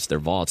buildings or heist their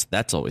vaults.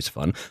 That's always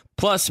fun.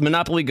 Plus,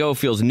 Monopoly Go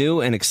feels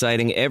new and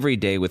exciting every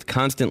day with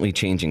constantly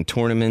changing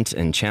tournaments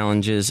and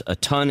challenges. A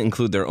ton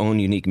include their own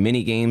unique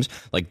mini games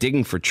like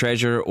digging for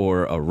treasure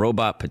or a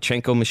robot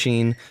Pachinko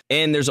machine.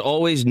 And there's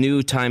always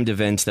new timed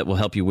events that will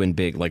help you win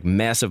big, like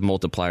massive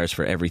multipliers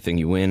for everything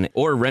you win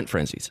or rent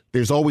frenzies.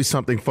 There's always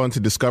something fun to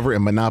discover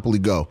in Monopoly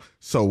Go.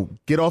 So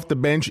get off the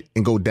bench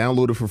and go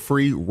download it for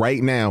free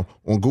right now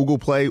on Google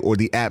Play or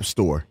the App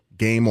Store.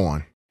 Game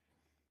on.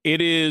 It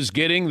is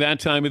getting that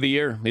time of the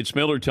year. It's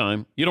Miller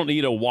time. You don't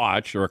need a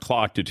watch or a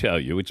clock to tell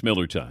you. It's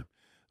Miller time.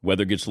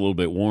 Weather gets a little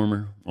bit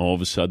warmer. All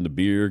of a sudden, the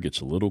beer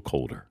gets a little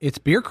colder. It's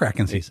beer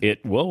cracking season.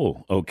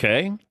 Whoa,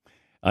 okay.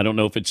 I don't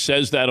know if it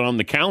says that on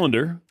the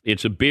calendar.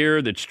 It's a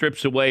beer that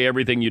strips away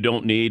everything you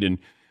don't need and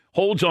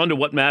holds on to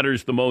what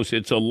matters the most.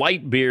 It's a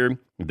light beer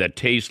that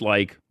tastes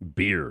like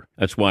beer.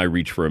 That's why I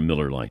reach for a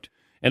Miller Lite.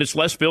 And it's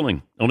less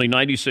filling, only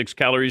 96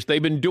 calories.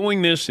 They've been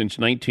doing this since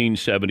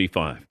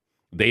 1975.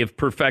 They have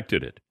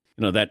perfected it.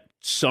 You know, that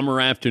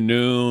summer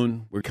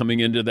afternoon, we're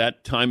coming into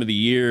that time of the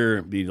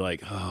year, be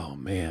like, oh,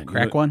 man.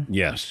 Crack one?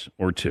 Yes,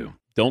 or two.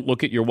 Don't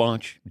look at your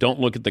watch.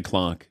 Don't look at the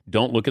clock.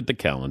 Don't look at the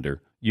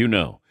calendar. You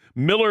know.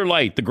 Miller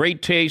Lite, the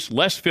great taste,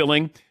 less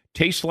filling,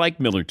 tastes like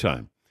Miller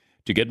time.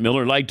 To get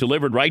Miller Lite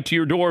delivered right to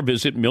your door,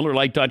 visit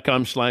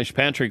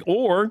MillerLite.com/Patrick,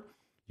 or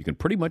you can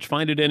pretty much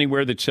find it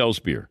anywhere that sells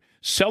beer.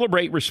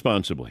 Celebrate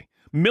responsibly.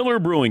 Miller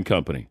Brewing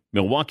Company,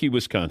 Milwaukee,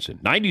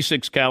 Wisconsin.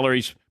 96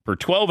 calories per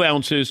 12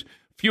 ounces,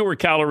 fewer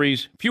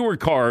calories, fewer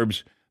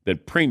carbs than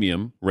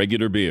premium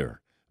regular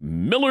beer.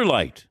 Miller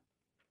Lite.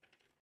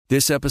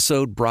 This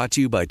episode brought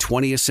to you by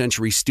 20th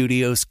Century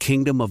Studios'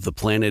 Kingdom of the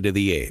Planet of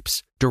the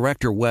Apes.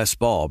 Director Wes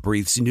Ball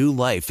breathes new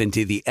life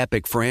into the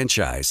epic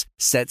franchise,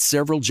 set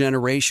several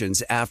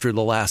generations after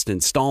the last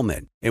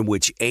installment, in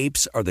which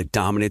apes are the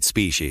dominant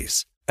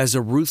species. As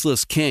a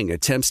ruthless king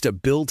attempts to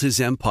build his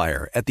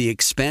empire at the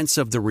expense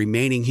of the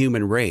remaining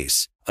human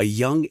race, a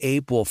young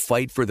ape will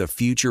fight for the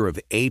future of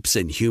apes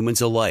and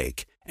humans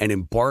alike and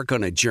embark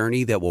on a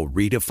journey that will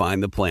redefine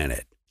the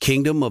planet.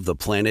 Kingdom of the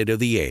Planet of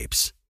the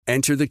Apes.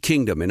 Enter the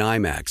kingdom in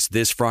IMAX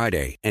this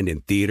Friday and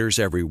in theaters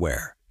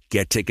everywhere.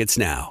 Get tickets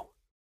now.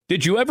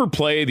 Did you ever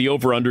play the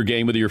over-under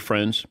game with your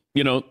friends?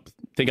 You know,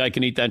 think I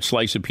can eat that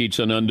slice of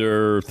pizza in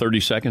under 30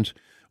 seconds?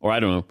 Or I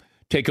don't know,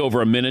 take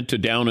over a minute to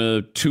down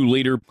a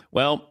 2-liter?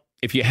 Well,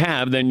 if you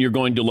have, then you're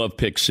going to love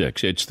Pick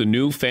 6. It's the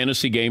new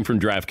fantasy game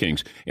from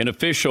DraftKings, an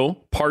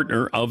official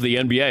partner of the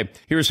NBA.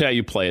 Here's how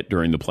you play it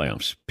during the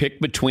playoffs. Pick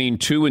between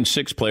 2 and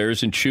 6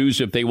 players and choose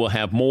if they will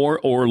have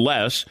more or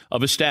less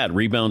of a stat,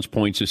 rebounds,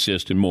 points,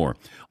 assists, and more.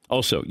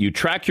 Also, you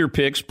track your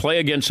picks, play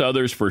against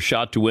others for a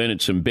shot to win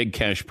at some big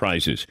cash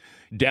prizes.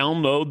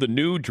 Download the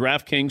new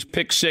DraftKings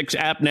Pick 6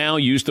 app now.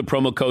 Use the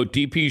promo code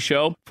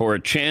DPShow for a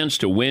chance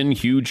to win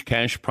huge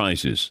cash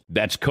prizes.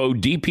 That's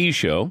code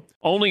DPShow.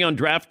 Only on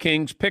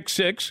DraftKings Pick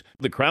 6.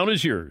 The crown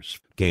is yours.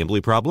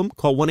 Gambling problem?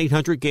 Call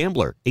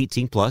 1-800-GAMBLER.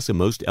 18 plus in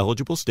most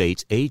eligible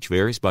states. Age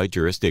varies by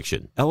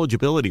jurisdiction.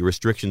 Eligibility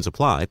restrictions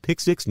apply. Pick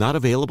 6 not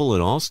available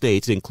in all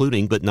states,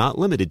 including but not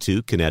limited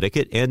to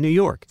Connecticut and New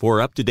York.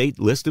 For up-to-date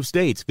list of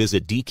states,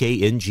 visit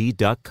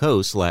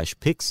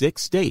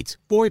dkng.co/pick6states.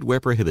 Void where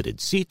prohibited.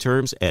 See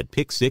terms at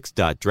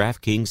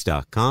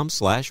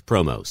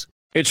pick6.draftkings.com/promos.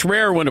 It's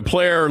rare when a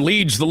player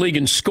leads the league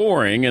in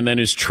scoring and then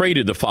is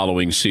traded the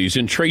following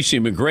season. Tracy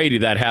McGrady,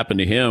 that happened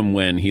to him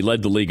when he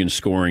led the league in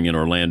scoring in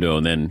Orlando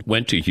and then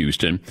went to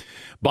Houston.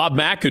 Bob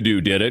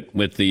McAdoo did it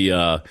with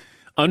the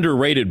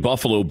underrated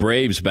Buffalo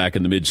Braves back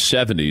in the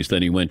mid-'70s.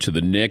 Then he went to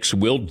the Knicks.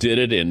 Wilt did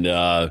it and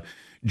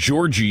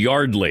George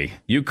Yardley.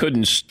 You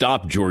couldn't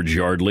stop George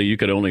Yardley. You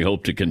could only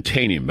hope to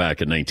contain him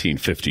back in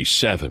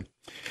 1957.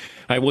 All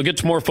right, we'll get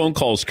to more phone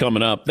calls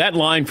coming up. That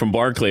line from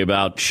Barkley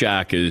about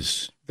Shaq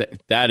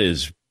that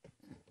is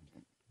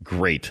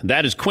great.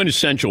 That is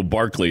quintessential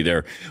Barkley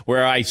there,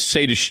 where I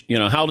say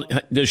to, how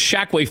does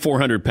Shaq weigh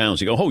 400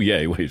 pounds? You go, oh, yeah,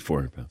 he weighs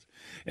 400 pounds.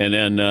 And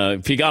then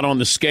if he got on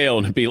the scale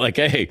and be like,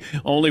 hey,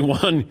 only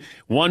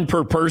one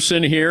per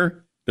person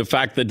here, the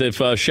fact that if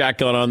Shaq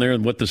got on there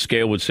and what the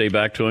scale would say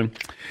back to him.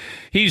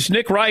 He's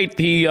Nick Wright,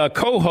 the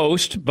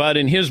co-host, but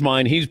in his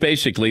mind, he's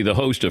basically the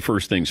host of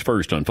First Things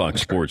First on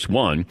Fox Sports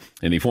 1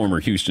 and the former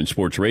Houston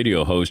Sports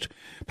Radio host,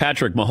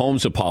 Patrick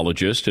Mahomes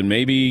apologist, and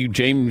maybe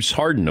James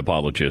Harden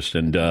apologist.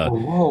 And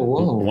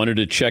wanted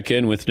to check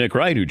in with Nick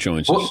Wright, who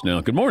joins us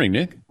now. Good morning,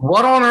 Nick.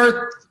 What on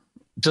earth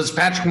does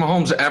Patrick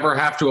Mahomes ever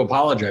have to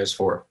apologize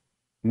for?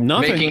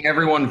 Nothing. Making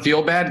everyone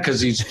feel bad because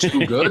he's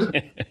too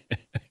good?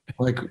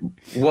 Like,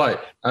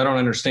 what? I don't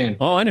understand.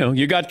 Oh, I know.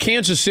 You got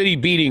Kansas City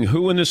beating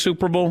who in the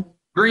Super Bowl?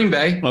 Green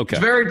Bay. Okay.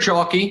 It's very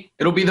chalky.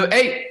 It'll be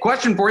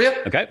question for you.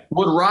 Okay.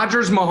 Would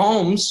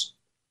Rodgers-Mahomes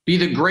be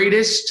the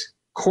greatest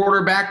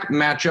quarterback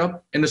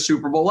matchup in the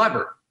Super Bowl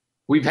ever?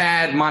 We've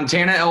had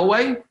Montana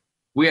Elway.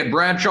 We had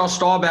Bradshaw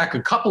Staubach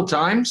a couple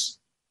times.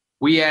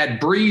 We had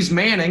Breeze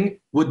Manning.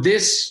 Would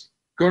this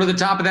go to the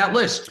top of that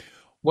list?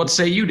 What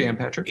say you, Dan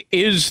Patrick?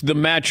 Is the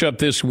matchup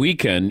this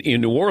weekend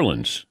in New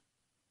Orleans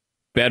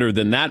better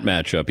than that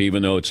matchup,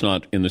 even though it's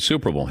not in the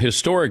Super Bowl?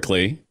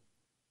 Historically,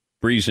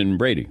 Breeze and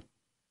Brady.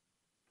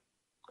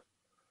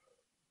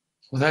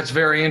 Well, that's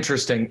very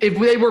interesting. If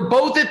they were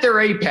both at their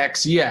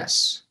apex,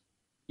 yes.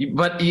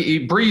 But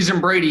Breeze and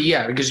Brady,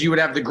 yeah, because you would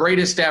have the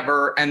greatest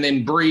ever, and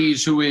then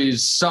Breeze, who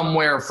is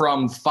somewhere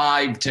from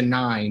 5 to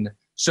 9.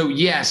 So,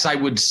 yes, I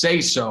would say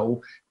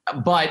so.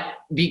 But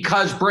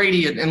because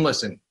Brady, and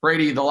listen,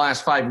 Brady the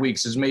last 5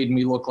 weeks has made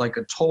me look like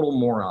a total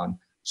moron.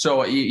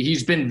 So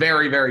he's been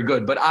very, very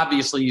good. But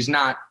obviously he's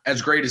not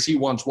as great as he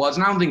once was.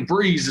 And I don't think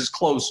Breeze is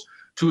close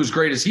to as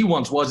great as he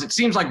once was. It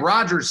seems like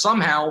Rodgers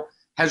somehow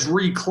has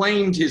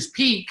reclaimed his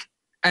peak,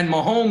 and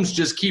Mahomes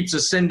just keeps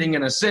ascending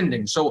and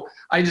ascending. So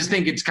I just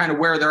think it's kind of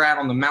where they're at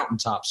on the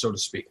mountaintop, so to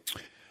speak.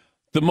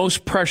 The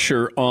most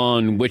pressure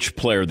on which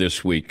player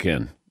this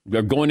weekend?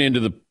 They're going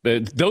into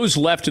those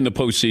left in the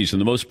postseason.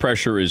 The most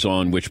pressure is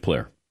on which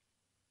player?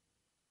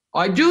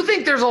 I do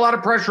think there's a lot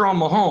of pressure on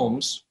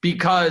Mahomes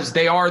because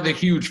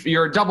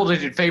you're a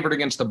double-digit favorite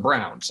against the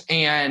Browns.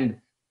 And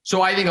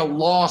so I think a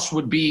loss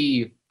would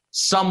be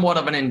somewhat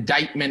of an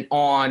indictment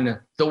on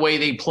the way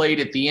they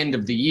played at the end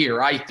of the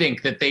year. I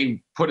think that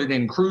they put it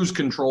in cruise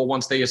control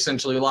once they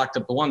essentially locked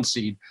up the 1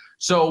 seed.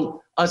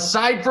 So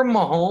aside from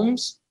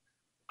Mahomes,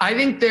 I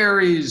think there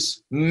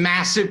is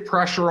massive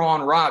pressure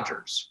on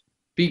Rodgers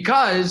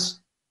because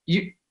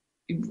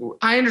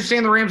I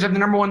understand the Rams have the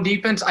number 1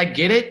 defense. I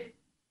get it.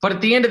 But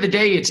at the end of the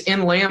day, it's in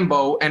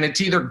Lambeau, and it's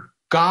either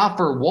Goff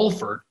or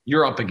Wolford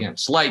you're up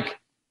against.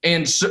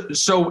 And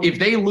so if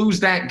they lose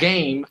that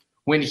game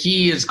when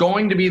he is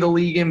going to be the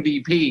league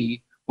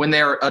MVP, when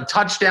they're a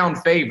touchdown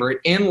favorite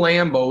in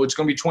Lambeau, it's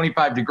going to be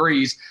 25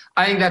 degrees.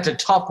 I think that's a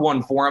tough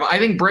one for him. I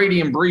think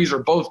Brady and Breeze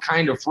are both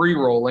kind of free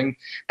rolling.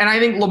 And I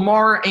think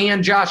Lamar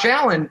and Josh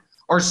Allen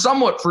are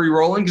somewhat free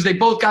rolling because they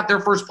both got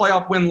their first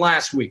playoff win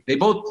last week. They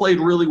both played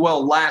really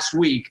well last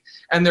week,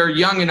 and they're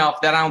young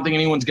enough that I don't think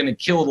anyone's going to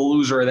kill the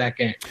loser of that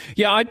game.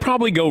 Yeah, I'd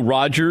probably go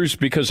Rodgers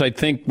because I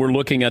think we're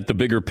looking at the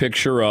bigger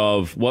picture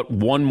of what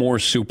one more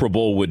Super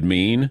Bowl would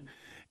mean.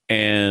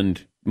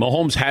 And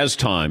Mahomes has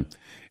time.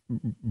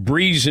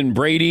 Breeze and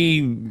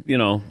Brady,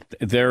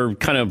 they're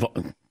kind of,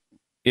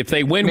 if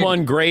they win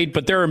one, great,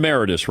 but they're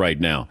emeritus right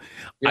now.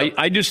 Yep.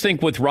 I just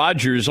think with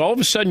Rodgers, all of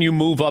a sudden you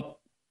move up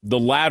the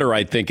ladder,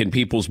 I think, in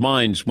people's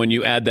minds when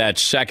you add that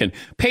second.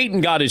 Peyton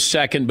got his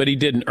second, but he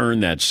didn't earn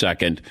that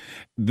second.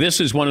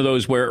 This is one of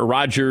those where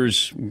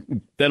Rodgers,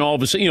 then all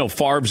of a sudden,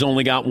 Favre's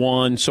only got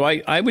one. So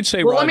I would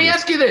say Rodgers. Let me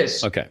ask you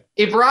this. Okay.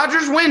 If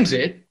Rodgers wins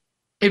it,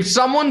 if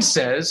someone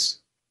says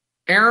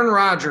Aaron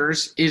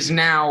Rodgers is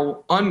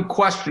now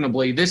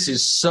unquestionably, this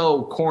is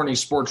so corny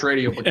sports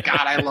radio, but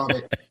God, I love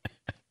it.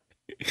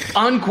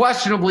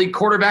 Unquestionably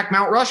quarterback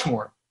Mount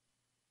Rushmore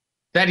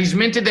that he's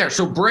minted there.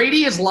 So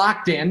Brady is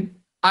locked in.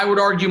 I would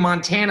argue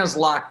Montana's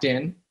locked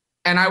in,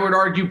 and I would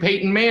argue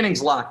Peyton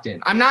Manning's locked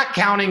in. I'm not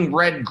counting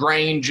Red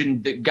Grange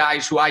and the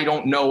guys who I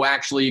don't know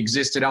actually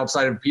existed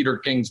outside of Peter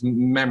King's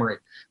memory.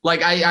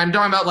 I'm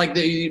talking about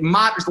the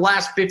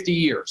last 50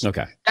 years.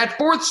 Okay. That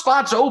 4th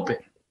spot's open.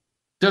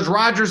 Does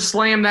Rodgers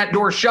slam that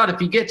door shut if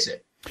he gets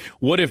it?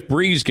 What if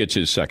Breeze gets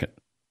his second?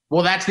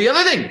 Well, that's the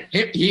other thing.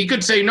 He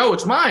could say, no,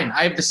 it's mine.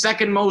 I have the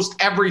second most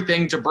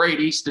everything to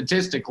Brady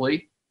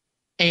statistically,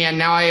 and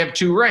now I have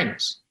 2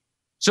 rings.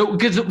 So,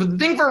 because the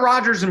thing for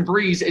Rodgers and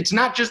Breeze, it's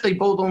not just they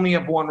both only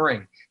have 1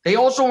 ring. They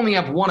also only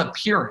have 1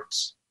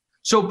 appearance.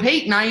 So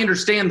Peyton, I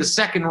understand the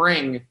second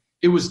ring,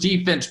 it was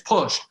defense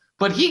pushed,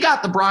 but he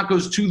got the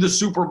Broncos to the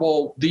Super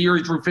Bowl the year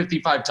he threw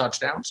 55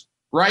 touchdowns,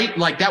 right?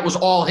 That was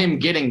all him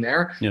getting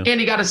there. Yeah. And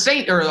he got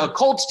a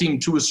Colts team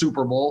to a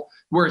Super Bowl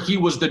where he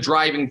was the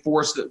driving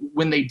force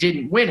when they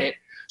didn't win it.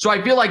 So I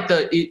feel like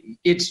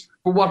it's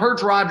for what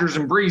hurts Rodgers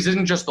and Breeze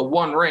isn't just the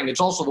one ring, it's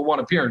also the one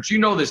appearance. You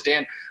know this,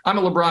 Dan. I'm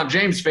a LeBron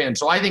James fan,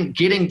 so I think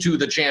getting to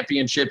the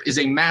championship is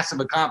a massive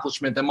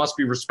accomplishment that must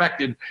be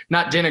respected,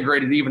 not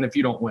denigrated, even if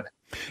you don't win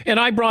it. And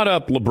I brought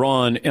up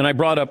LeBron, and I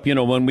brought up,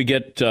 when we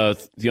get,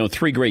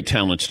 three great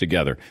talents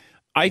together.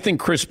 I think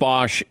Chris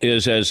Bosh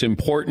is as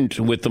important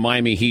with the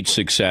Miami Heat's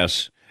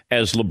success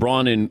as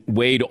LeBron and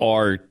Wade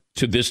are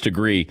to this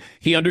degree.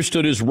 He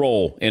understood his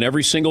role, and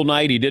every single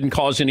night he didn't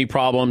cause any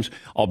problems.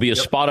 I'll be a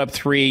spot up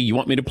three. You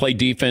want me to play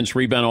defense,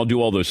 rebound, I'll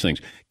do all those things.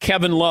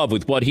 Kevin Love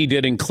with what he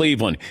did in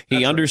Cleveland.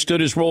 He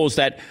understood his role as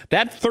that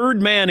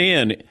third man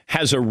in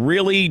has a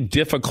really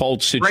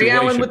difficult situation. Ray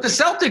Allen with the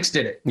Celtics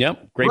did it.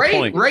 Yep, great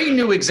point. Ray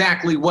knew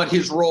exactly what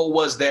his role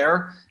was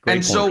there.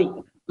 Great point.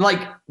 So,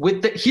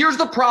 here's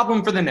the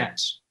problem for the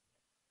Nets.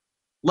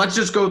 Let's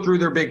just go through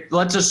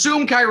let's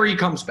assume Kyrie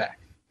comes back,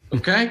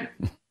 okay?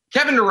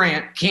 Kevin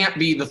Durant can't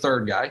be the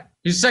third guy.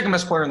 He's the second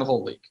best player in the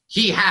whole league.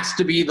 He has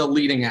to be the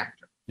leading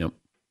actor. Yep.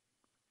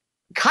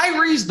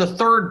 Kyrie's the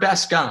third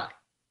best guy.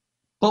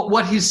 But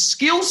what his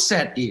skill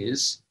set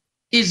is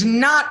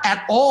not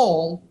at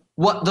all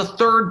what the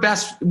third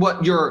best,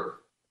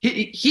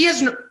 he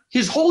has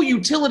his whole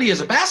utility as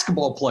a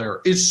basketball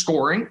player is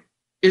scoring,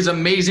 is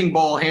amazing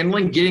ball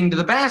handling, getting to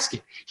the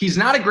basket. He's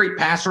not a great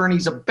passer, and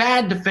he's a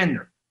bad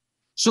defender.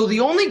 So the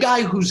only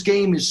guy whose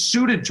game is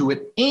suited to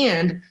it,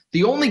 and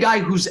the only guy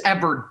who's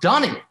ever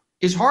done it,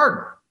 is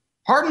Harden.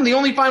 Harden, the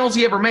only finals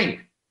he ever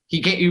made.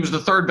 He was the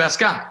third best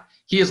guy.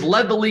 He has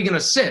led the league in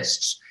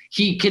assists.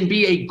 He can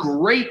be a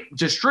great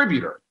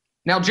distributor.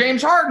 Now,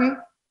 James Harden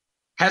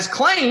has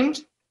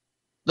claimed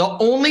the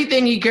only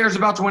thing he cares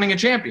about is winning a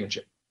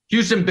championship.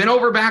 Houston bent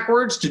over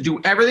backwards to do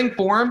everything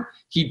for him.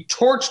 He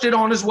torched it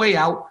on his way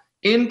out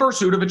in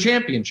pursuit of a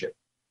championship.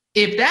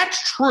 If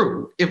that's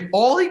true, if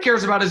all he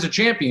cares about is a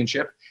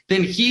championship,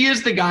 then he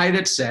is the guy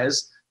that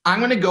says, I'm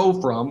going to go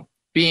from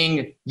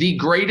being the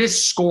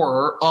greatest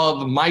scorer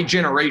of my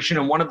generation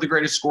and one of the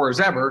greatest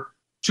scorers ever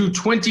to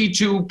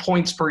 22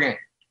 points per game.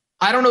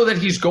 I don't know that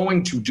he's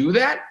going to do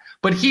that,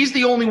 but he's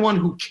the only one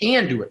who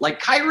can do it. Like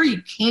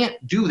Kyrie can't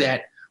do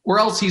that, or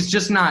else he's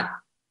just not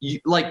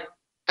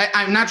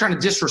I'm not trying to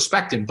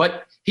disrespect him,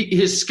 but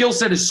his skill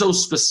set is so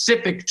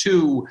specific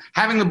to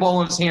having the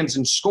ball in his hands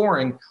and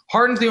scoring.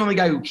 Harden's the only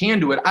guy who can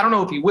do it. I don't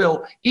know if he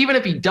will. Even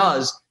if he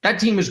does, that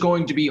team is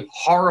going to be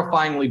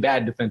horrifyingly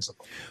bad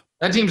defensively.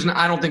 That team's,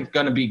 I don't think,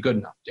 going to be good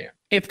enough, Dan.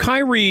 If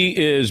Kyrie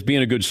is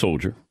being a good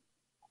soldier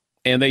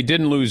and they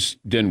didn't lose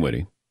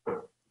Dinwiddie,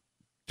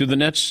 do the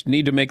Nets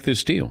need to make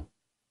this deal?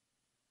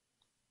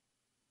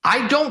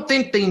 I don't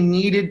think they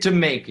needed to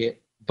make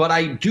it, but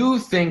I do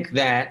think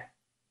that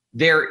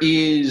there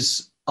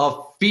is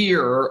a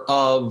fear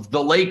of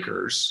the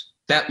Lakers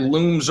that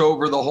looms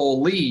over the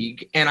whole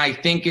league. And I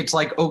think it's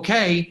like,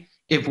 okay,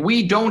 if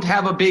we don't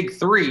have a big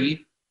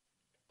three,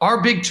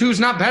 our big two's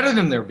not better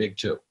than their big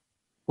two.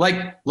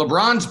 Like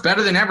LeBron's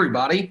better than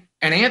everybody,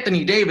 and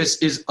Anthony Davis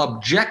is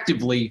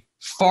objectively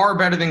far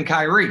better than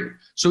Kyrie.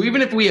 So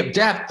even if we have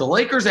depth, the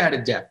Lakers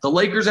added depth. The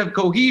Lakers have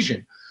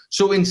cohesion.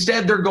 So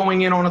instead they're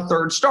going in on a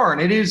third star.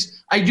 And it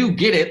is, I do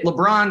get it.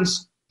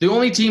 The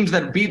only teams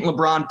that have beaten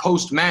LeBron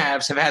post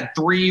Mavs have had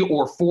 3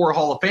 or 4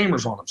 Hall of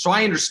Famers on them. So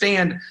I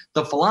understand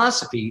the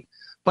philosophy,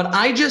 but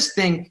I just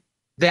think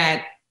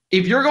that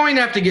if you're going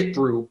to have to get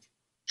through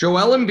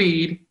Joel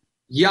Embiid,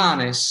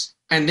 Giannis,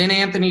 and then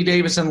Anthony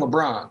Davis and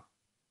LeBron,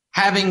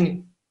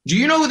 do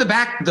you know who the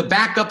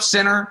backup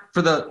center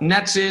for the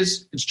Nets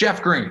is? It's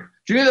Jeff Green.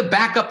 Do you know who the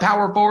backup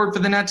power forward for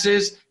the Nets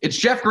is? It's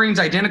Jeff Green's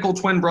identical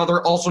twin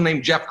brother, also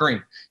named Jeff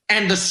Green.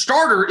 And the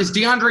starter is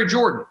DeAndre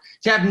Jordan.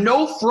 To have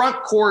no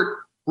front court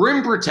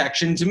rim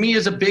protection, to me,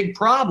 is a big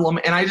problem,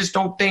 and I just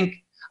don't think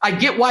 – I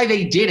get why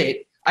they did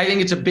it. I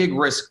think it's a big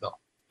risk, though.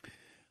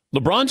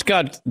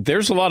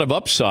 There's a lot of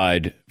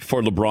upside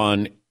for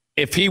LeBron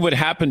if he would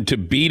happen to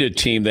beat a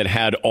team that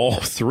had all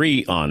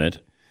 3 on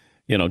it,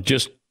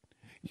 just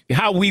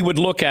how we would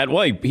look at,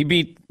 he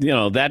beat,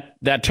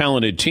 that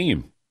talented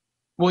team.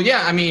 Well,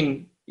 yeah,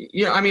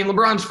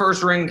 LeBron's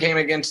first ring came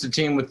against a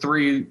team with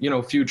 3,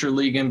 future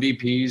league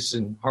MVPs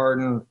and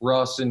Harden,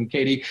 Russ, and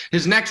KD.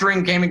 His next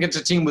ring came against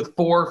a team with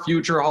 4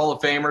 future Hall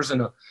of Famers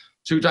and a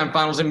 2-time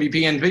Finals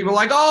MVP. And people are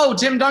like, oh,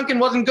 Tim Duncan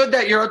wasn't good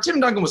that year. Tim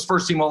Duncan was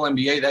first team All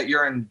NBA that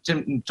year, and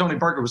Tony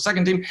Parker was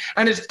second team.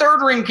 And his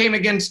third ring came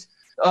against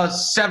a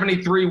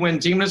 73-win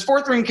team. And his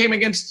fourth ring came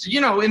against,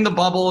 in the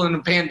bubble and the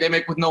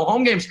pandemic with no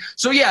home games.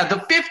 So, yeah, the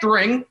 5th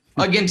ring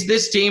against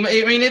this team. At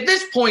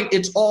this point,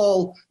 it's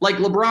all like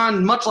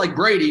LeBron, much like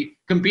Brady,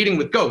 competing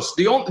with ghosts.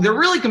 They're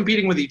really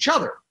competing with each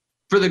other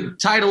for the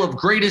title of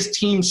greatest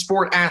team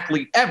sport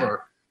athlete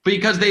ever,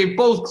 because they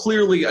both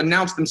clearly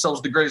announced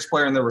themselves the greatest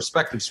player in their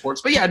respective sports.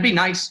 But yeah, it'd be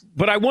nice.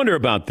 But I wonder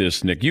about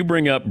this, Nick. You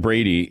bring up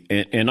Brady,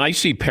 and I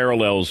see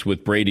parallels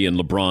with Brady and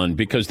LeBron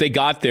because they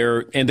got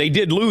there, and they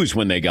did lose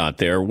when they got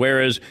there.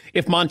 Whereas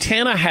if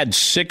Montana had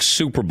 6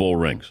 Super Bowl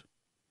rings,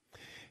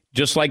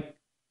 just like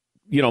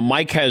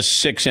Mike has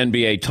 6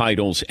 NBA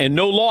titles and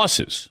no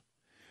losses,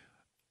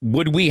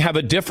 would we have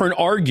a different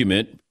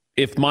argument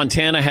if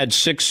Montana had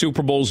 6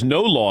 Super Bowls,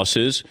 no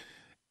losses,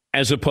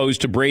 as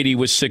opposed to Brady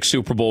with 6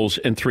 Super Bowls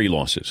and 3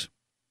 losses?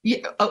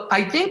 Yeah,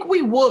 I think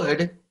we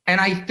would. And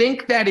I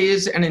think that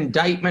is an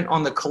indictment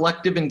on the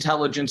collective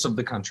intelligence of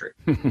the country.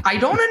 I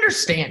don't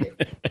understand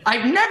it.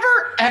 I've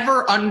never,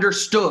 ever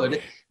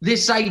understood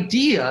this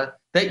idea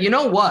that, you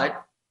know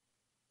what,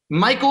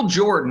 Michael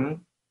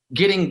Jordan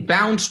getting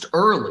bounced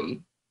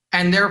early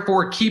and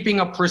therefore keeping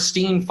a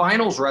pristine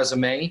finals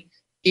resume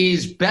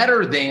is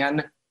better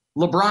than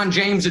LeBron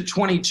James at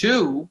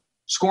 22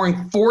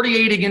 scoring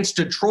 48 against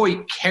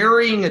Detroit,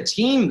 carrying a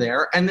team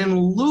there, and then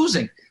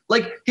losing.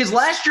 Like his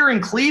last year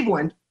in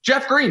Cleveland,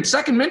 Jeff Green,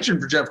 second mention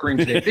for Jeff Green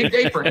today, big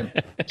day for him.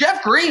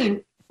 Jeff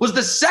Green was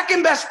the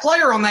second best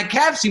player on that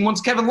Cavs team once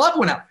Kevin Love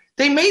went out.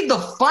 They made the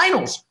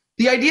finals.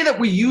 The idea that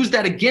we use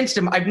that against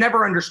him, I've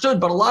never understood,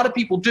 but a lot of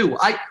people do.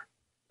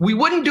 We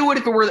wouldn't do it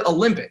if it were the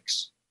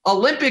Olympics.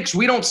 Olympics,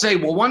 we don't say,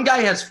 well, one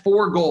guy has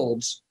 4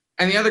 golds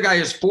and the other guy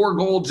has 4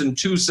 golds and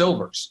 2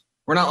 silvers.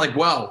 We're not like,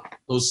 well,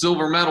 those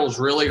silver medals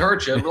really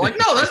hurt you. We're like,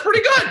 no, that's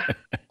pretty good.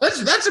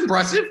 That's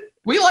impressive.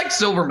 We like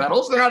silver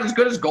medals. They're not as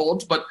good as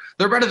golds, but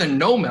they're better than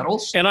no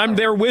medals. And I'm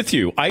there with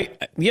you.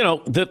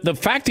 The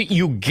fact that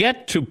you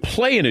get to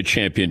play in a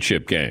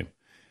championship game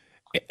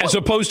as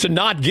opposed to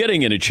not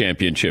getting in a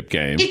championship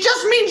game. It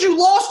just means you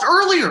lost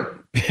earlier.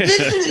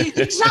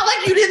 It's not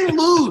like you didn't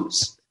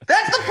lose.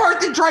 That's the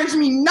part that drives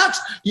me nuts.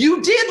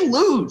 You did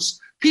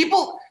lose.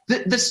 People,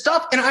 the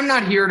stuff, and I'm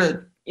not here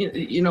to,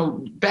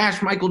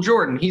 bash Michael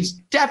Jordan. He's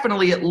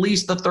definitely at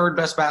least the 3rd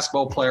best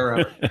basketball player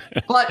ever.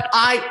 But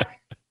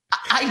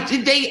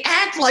they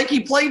act like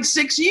he played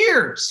 6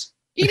 years.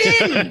 He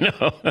didn't.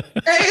 No.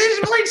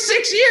 He played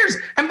 6 years.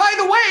 And by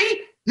the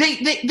way,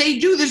 they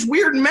do this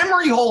weird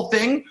memory hole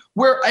thing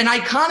where an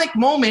iconic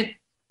moment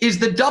is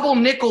the double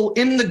nickel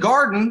in the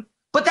Garden,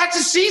 but that's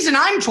a season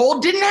I'm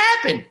told didn't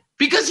happen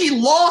because he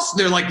lost.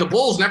 They're like, the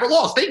Bulls never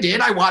lost. They did.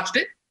 I watched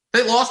it.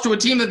 They lost to a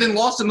team that then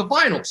lost in the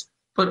finals.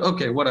 But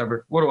okay,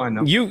 whatever. What do I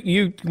know?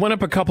 You went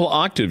up a couple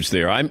octaves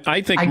there.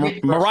 I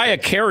think Mariah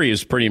Carey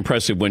is pretty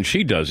impressive when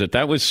she does it.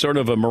 That was sort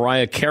of a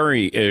Mariah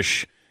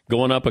Carey-ish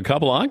going up a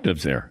couple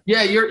octaves there.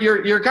 Yeah,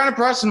 you're kind of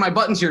pressing my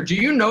buttons here. Do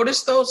you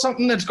notice though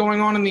something that's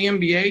going on in the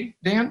NBA,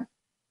 Dan?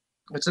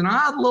 It's an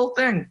odd little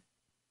thing.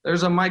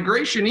 There's a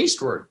migration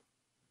eastward.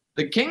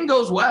 The king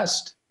goes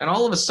west, and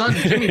all of a sudden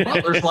Jimmy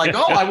Butler's like,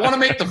 "Oh, I want to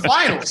make the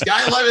finals."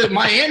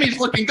 Miami's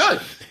looking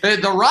good.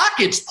 The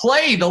Rockets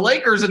play the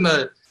Lakers in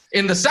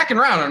the second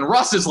round, and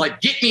Russ is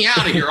like, "Get me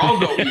out of here, I'll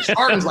go east."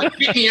 Harden's like,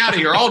 "Get me out of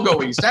here, I'll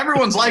go east."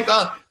 Everyone's like,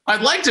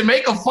 "I'd like to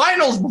make a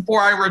finals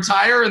before I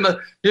retire." And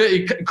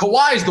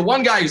Kawhi's the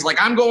one guy who's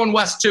like, "I'm going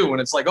west too."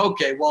 And it's like,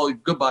 okay, well,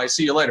 goodbye,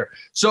 see you later.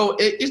 So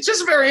it's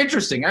just very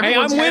interesting. Hey,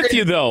 I'm with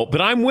you though,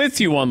 but I'm with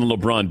you on the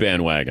LeBron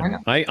bandwagon.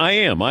 I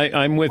am.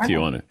 I'm with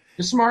you on it.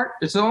 You're smart.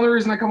 It's the only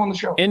reason I come on the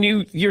show. And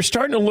you're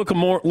starting to look a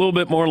little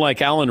bit more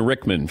like Alan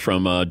Rickman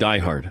from Die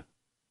Hard.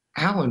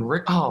 Alan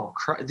Rick. Oh,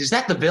 is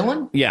that the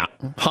villain? Yeah,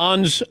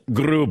 Hans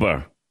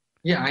Gruber.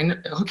 Yeah, I know.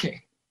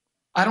 Okay,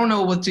 I don't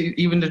know what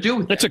even to do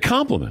with that. It's a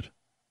compliment.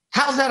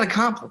 How's that a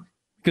compliment?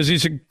 Because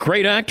he's a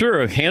great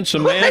actor, a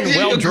handsome man,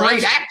 well dressed. A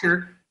great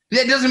actor.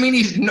 That doesn't mean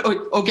he's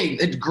okay.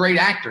 It's a great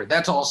actor.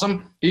 That's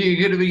awesome.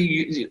 You're gonna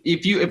be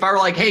if I were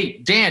like, hey,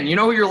 Dan, you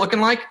know who you're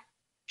looking like?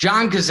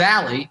 John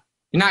Cazale.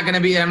 You're not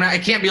gonna be. I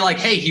can't be like,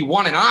 hey, he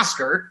won an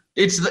Oscar.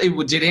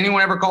 Did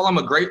anyone ever call him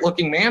a great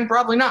looking man?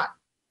 Probably not.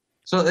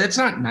 So that's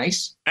not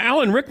nice.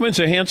 Alan Rickman's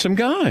a handsome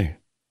guy.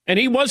 And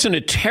he wasn't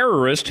a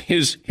terrorist.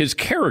 His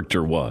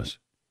character was.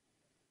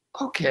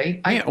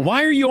 Okay.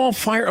 Why are you all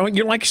fired?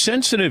 You're like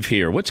sensitive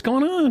here. What's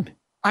going on?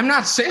 I'm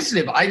not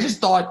sensitive. I just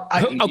thought.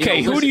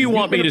 Who do you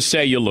want me to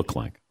say you look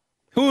like?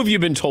 Who have you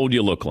been told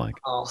you look like?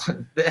 Oh,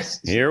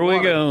 here we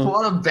go.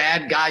 What a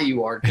bad guy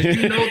you are. Because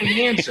you know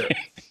the answer.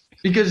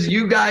 Because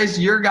your guys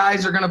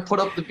are going to put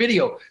up the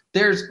video.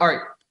 There's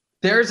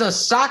a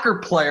soccer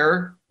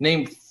player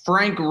named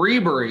Frank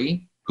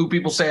Ribery, who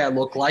people say I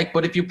look like,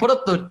 but if you put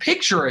up the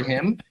picture of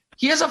him,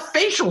 he has a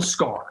facial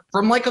scar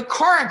from like a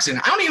car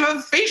accident. I don't even have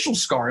a facial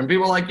scar. And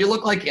people are like, you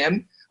look like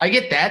him. I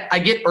get that. I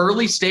get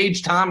early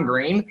stage Tom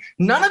Green.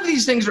 None of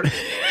these things are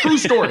true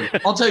story.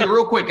 I'll tell you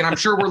real quick, and I'm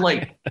sure we're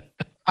late.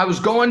 I was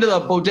going to the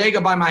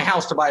bodega by my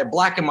house to buy a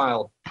Black &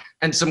 Mild,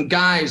 and some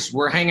guys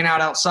were hanging out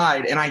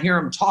outside, and I hear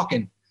them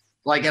talking.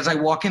 Like, as I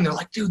walk in, they're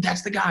like, dude,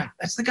 that's the guy.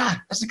 That's the guy.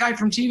 That's the guy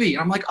from TV.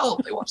 And I'm like, oh,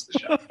 they watch the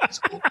show. That's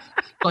cool.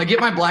 So I get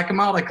my Black &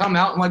 Mild. I come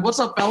out. I'm like, what's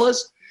up,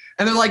 fellas?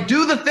 And they're like,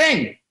 do the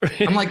thing.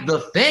 I'm like, the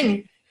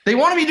thing? They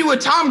wanted me to do a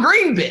Tom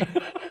Green bit.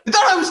 They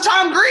thought I was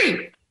Tom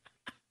Green.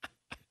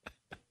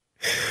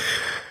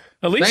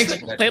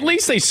 At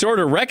least they sort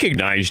of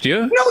recognized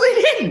you. No,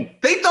 they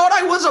didn't. They thought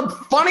I was a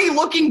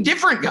funny-looking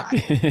different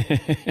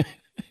guy.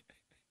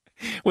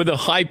 With a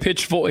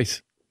high-pitched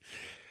voice.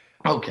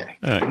 Okay.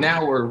 Right.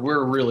 Now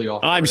we're really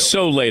off. I'm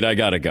so late. I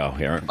got to go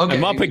here. Okay.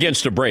 I'm up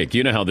against a break.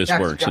 You know how this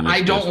works.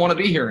 I don't want to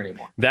be here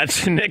anymore.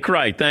 That's Nick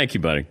Wright. Thank you,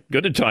 buddy.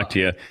 Good to talk to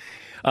you.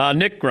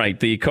 Nick Wright,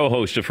 the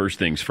co-host of First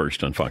Things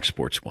First on Fox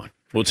Sports 1.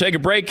 We'll take a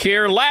break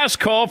here. Last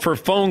call for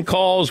phone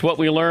calls, what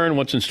we learn,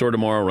 what's in store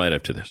tomorrow right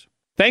after this.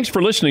 Thanks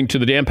for listening to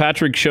the Dan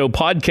Patrick Show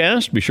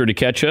podcast. Be sure to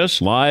catch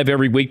us live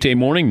every weekday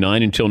morning,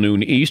 9 until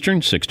noon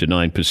Eastern, 6 to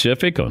 9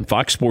 Pacific on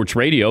Fox Sports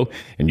Radio.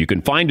 And you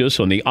can find us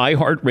on the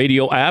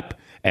iHeartRadio app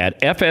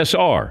at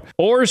FSR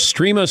or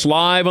stream us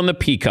live on the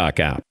Peacock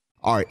app.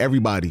 All right,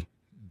 everybody,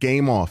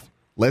 game off.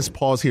 Let's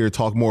pause here to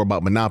talk more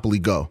about Monopoly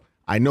Go.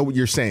 I know what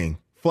you're saying.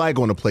 Flag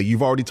on the play.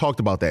 You've already talked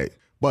about that.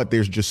 But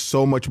there's just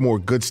so much more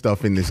good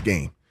stuff in this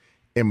game.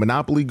 In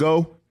Monopoly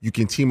Go, you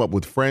can team up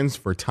with friends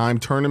for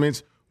timed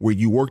tournaments where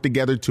you work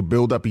together to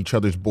build up each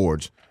other's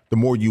boards. The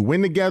more you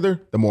win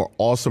together, the more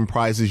awesome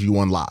prizes you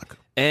unlock.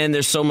 And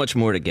there's so much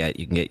more to get.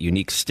 You can get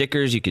unique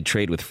stickers. You could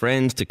trade with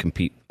friends to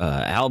compete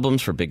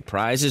albums for big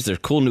prizes. There's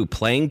cool new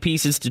playing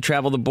pieces to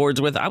travel the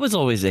boards with. I was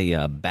always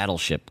a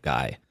battleship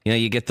guy. You know,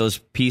 you get those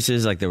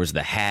pieces, like there was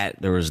the hat,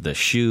 there was the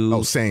shoe.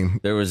 Oh, same.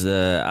 I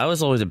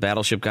was always a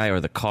battleship guy, or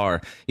the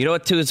car. You know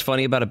what, too, is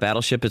funny about a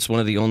battleship? It's one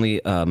of the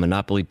only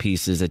Monopoly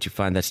pieces that you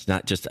find that's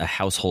not just a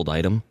household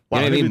item. Wow,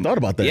 You know I never even thought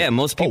about that. Yeah,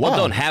 most people wow.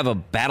 don't have a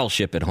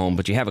battleship at home,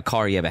 but you have a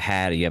car, you have a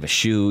hat, you have a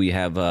shoe, you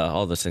have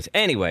all those things.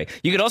 Anyway,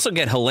 you could also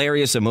get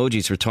hilarious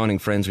emojis for taunting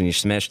friends when you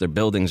smash their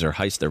buildings or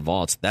heist their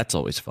vaults. That's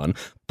always fun.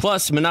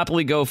 Plus,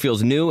 Monopoly Go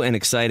feels new and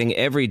exciting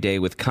every day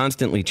with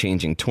constantly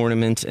changing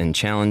tournaments and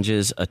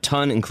challenges. A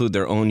ton include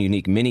their own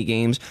unique mini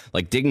games,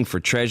 like digging for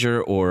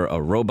treasure or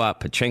a robot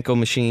Pachinko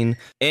machine.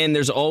 And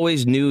there's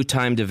always new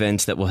timed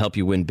events that will help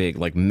you win big,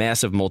 like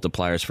massive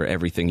multipliers for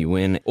everything you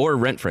win, or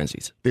rent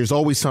frenzies. There's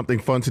always something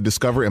fun to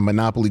discover in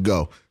Monopoly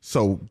Go.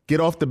 So get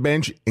off the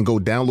bench and go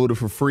download it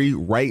for free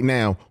right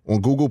now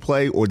on Google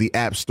Play or the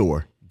App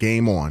Store.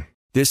 Game on.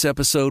 This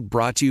episode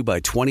brought to you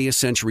by 20th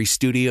Century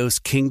Studios'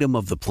 Kingdom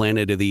of the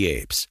Planet of the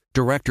Apes.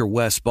 Director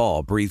Wes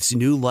Ball breathes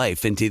new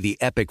life into the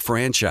epic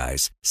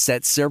franchise,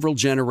 set several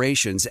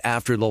generations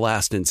after the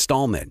last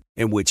installment,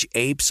 in which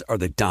apes are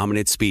the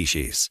dominant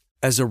species.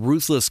 As a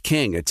ruthless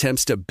king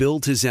attempts to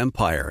build his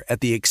empire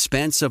at the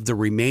expense of the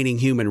remaining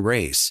human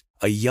race,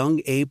 a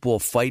young ape will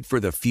fight for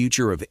the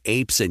future of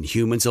apes and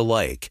humans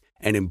alike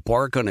and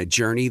embark on a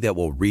journey that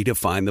will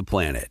redefine the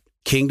planet.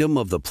 Kingdom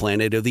of the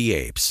Planet of the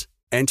Apes.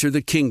 Enter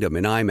the kingdom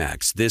in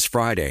IMAX this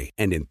Friday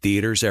and in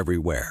theaters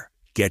everywhere.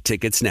 Get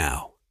tickets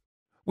now.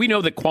 We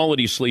know that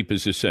quality sleep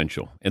is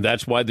essential, and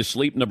that's why the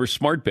Sleep Number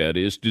Smart Bed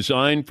is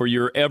designed for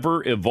your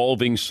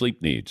ever-evolving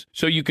sleep needs,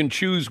 so you can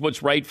choose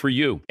what's right for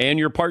you and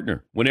your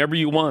partner whenever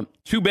you want.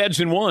 2 beds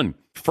in one,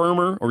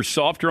 firmer or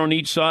softer on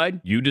each side,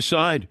 you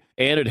decide.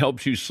 And it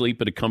helps you sleep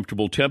at a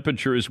comfortable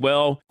temperature as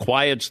well,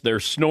 quiets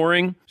their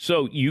snoring,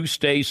 so you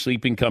stay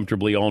sleeping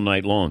comfortably all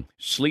night long.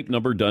 Sleep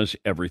Number does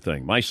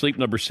everything. My Sleep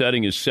Number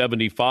setting is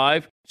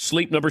 75.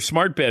 Sleep Number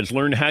Smart Beds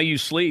learn how you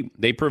sleep.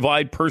 They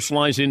provide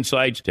personalized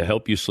insights to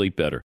help you sleep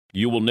better.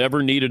 You will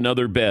never need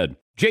another bed.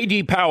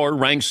 J.D. Power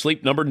ranks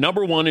Sleep Number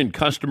 #1 in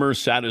customer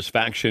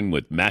satisfaction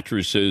with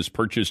mattresses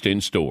purchased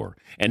in-store.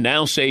 And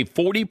now save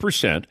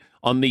 40%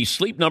 on the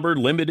Sleep Number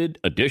Limited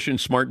Edition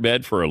Smart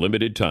Bed for a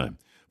limited time.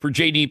 For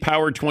J.D.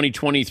 Power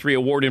 2023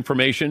 award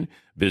information,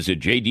 visit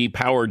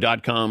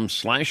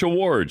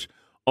jdpower.com/awards.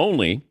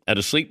 Only at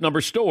a Sleep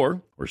Number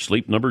store or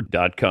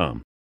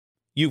sleepnumber.com.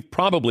 You've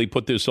probably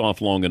put this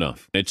off long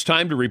enough. It's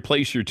time to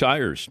replace your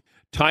tires.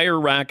 Tire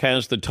Rack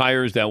has the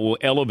tires that will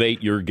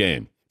elevate your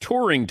game.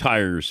 Touring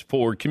tires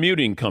for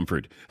commuting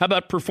comfort. How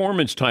about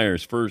performance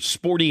tires for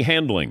sporty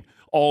handling?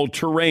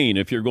 All-terrain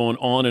if you're going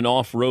on and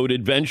off-road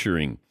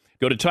adventuring.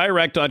 Go to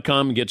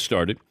TireRack.com and get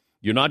started.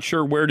 You're not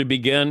sure where to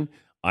begin?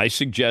 I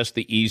suggest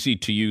the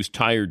easy-to-use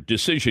tire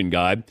decision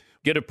guide.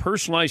 Get a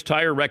personalized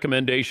tire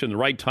recommendation, the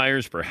right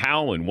tires for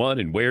how and what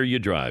and where you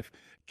drive.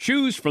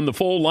 Choose from the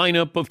full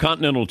lineup of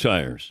Continental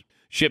tires.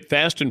 Ship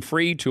fast and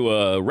free to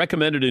a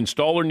recommended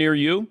installer near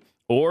you,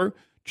 or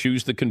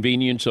choose the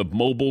convenience of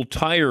mobile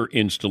tire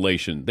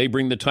installation. They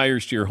bring the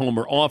tires to your home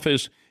or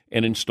office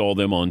and install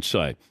them on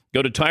site.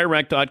 Go to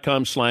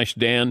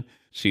TireRack.com/Dan.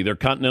 See their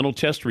Continental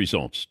test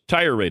results,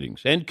 tire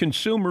ratings, and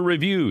consumer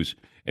reviews.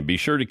 And be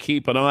sure to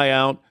keep an eye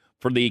out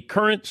for the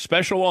current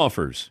special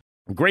offers.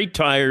 Great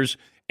tires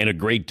and a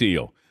great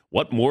deal.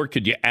 What more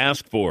could you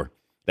ask for?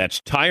 That's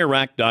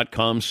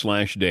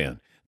TireRack.com/Dan.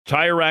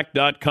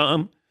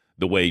 TireRack.com,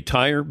 the way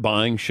tire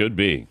buying should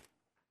be.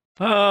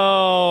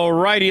 All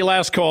righty,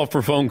 last call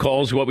for phone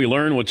calls. What we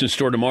learn, what's in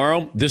store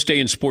tomorrow. This day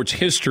in sports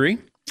history.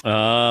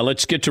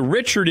 Let's get to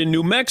Richard in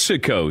New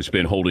Mexico. He's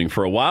been holding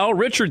for a while.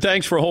 Richard,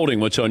 thanks for holding.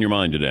 What's on your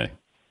mind today?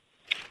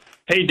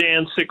 Hey,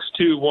 Dan,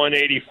 6'2",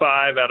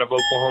 185 out of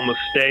Oklahoma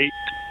State.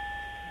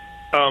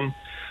 On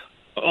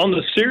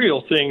the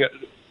cereal thing,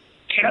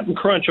 Captain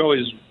Crunch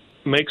always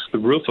makes the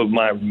roof of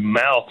my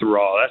mouth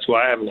raw. That's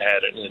why I haven't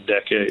had it in a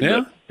decade.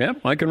 Yeah,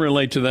 I can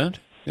relate to that.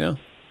 Yeah.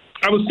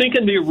 I was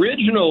thinking the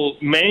original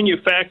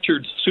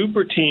manufactured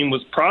super team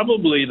was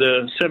probably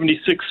the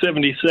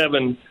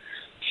 76-77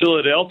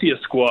 Philadelphia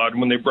squad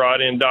when they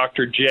brought in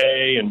Dr.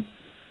 J and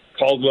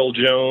Caldwell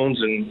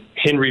Jones and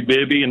Henry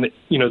Bibby. And,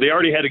 they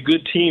already had a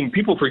good team.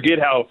 People forget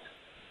how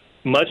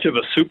much of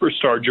a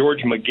superstar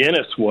George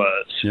McGinnis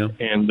was. Yeah.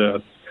 And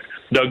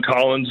Doug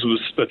Collins was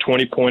a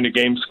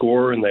 20-point-a-game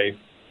scorer, and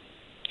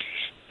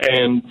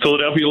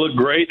Philadelphia looked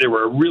great. They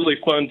were a really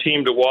fun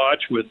team to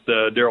watch with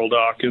Daryl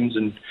Dawkins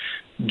and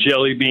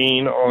Jelly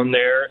Bean on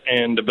there.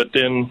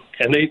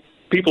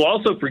 People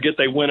also forget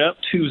they went up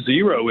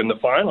 2-0 in the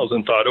finals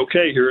and thought,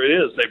 okay, here it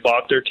is. They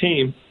bought their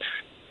team.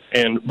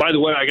 And by the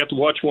way, I got to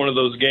watch one of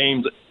those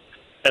games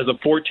as a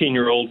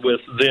 14-year-old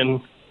with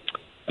then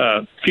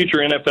future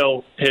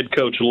NFL head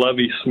coach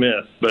Lovie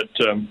Smith. But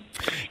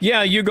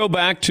yeah, you go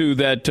back to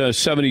that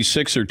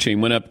 76er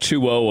team, went up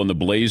 2-0 on the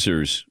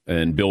Blazers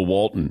and Bill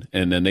Walton,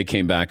 and then they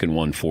came back and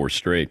won 4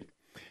 straight.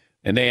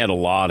 And they had a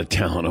lot of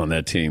talent on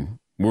that team.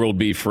 World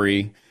B.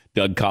 Free,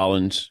 Doug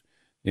Collins,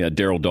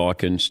 Daryl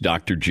Dawkins,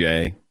 Dr.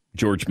 J,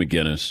 George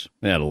McGinnis.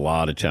 They had a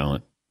lot of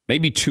talent.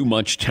 Maybe too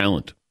much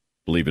talent,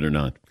 believe it or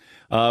not.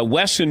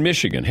 Wes in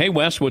Michigan. Hey,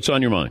 Wes, what's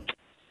on your mind?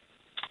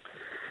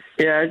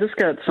 Yeah, I just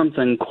got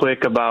something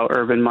quick about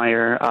Urban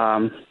Meyer.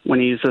 When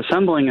he's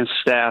assembling his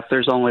staff,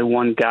 there's only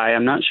one guy.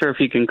 I'm not sure if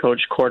he can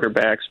coach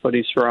quarterbacks, but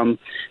he's from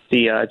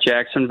the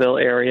Jacksonville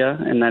area,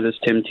 and that is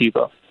Tim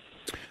Tebow.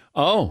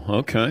 Oh,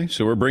 okay.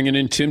 So we're bringing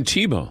in Tim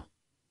Tebow.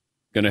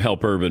 Going to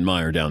help Urban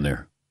Meyer down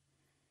there.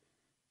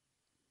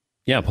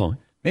 Yeah, Paul.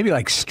 Maybe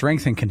like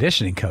strength and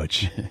conditioning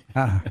coach.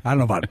 I don't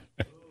know about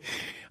it.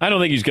 I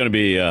don't think he's going to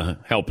be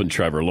helping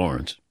Trevor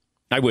Lawrence.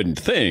 I wouldn't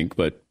think,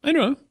 but I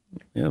don't know.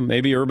 Yeah,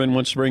 maybe Urban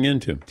wants to bring in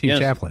Tim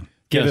Chaplin.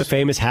 Give a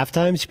famous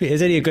halftime speech.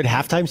 Isn't he a good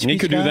halftime speech? He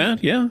could do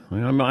that, yeah.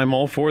 I'm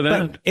all for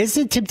that. But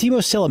isn't Tim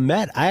Tebow still a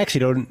Met? I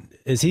actually don't.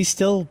 Is he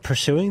still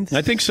pursuing this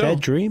I think so.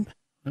 dream?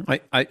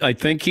 I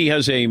think he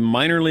has a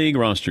minor league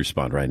roster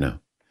spot right now.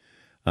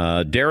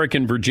 Derek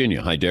in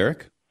Virginia. Hi,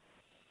 Derek.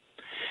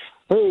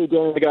 Hey,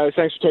 Dan, guys.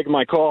 Thanks for taking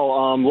my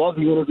call. Love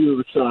the interview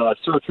with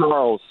Sir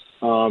Charles.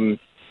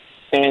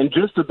 And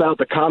just about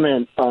the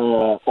comment,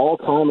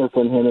 all-timer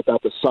from him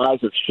about the size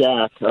of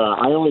Shaq.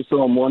 I only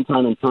saw him one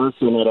time in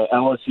person at an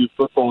LSU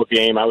football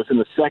game. I was in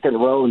the second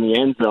row in the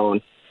end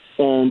zone,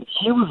 and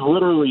he was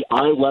literally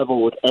eye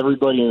level with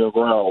everybody in the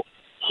row.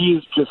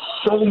 He's just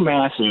so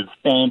massive,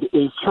 and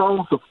is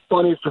Charles the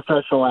funniest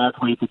professional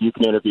athlete that you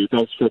can interview?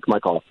 Thanks for taking my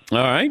call. All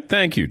right.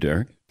 Thank you,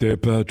 Derek. Dan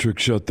Patrick,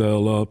 shut the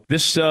hell up.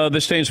 This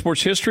day in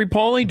sports history,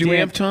 Paulie, do we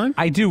have time?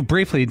 I do,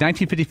 briefly.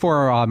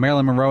 1954,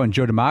 Marilyn Monroe and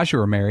Joe DiMaggio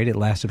were married. It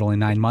lasted only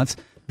 9 months.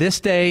 This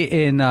day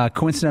in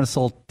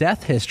coincidental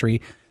death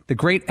history, the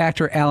great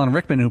actor Alan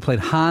Rickman, who played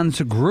Hans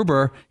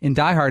Gruber in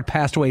Die Hard,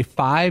 passed away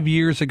 5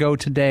 years ago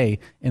today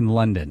in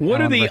London.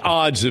 What are the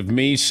odds of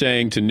me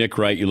saying to Nick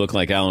Wright, you look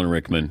like Alan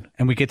Rickman?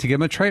 And we get to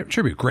give him a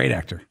tribute. Great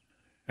actor.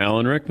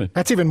 Alan Rickman.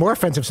 That's even more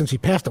offensive since he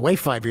passed away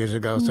 5 years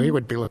ago, so he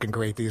would be looking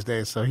great these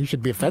days, so he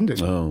should be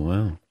offended. Oh,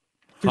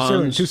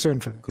 wow. Too soon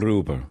for that.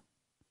 Gruber.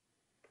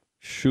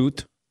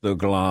 Shoot the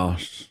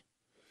glass.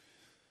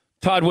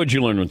 Todd, what'd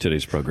you learn on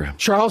today's program?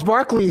 Charles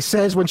Barkley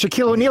says when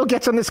Shaquille O'Neal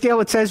gets on the scale,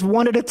 it says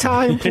one at a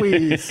time,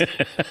 please.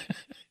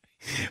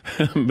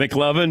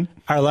 McLovin.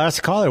 Our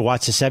last caller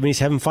watched the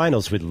 77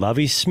 finals with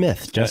Lovie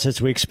Smith, just as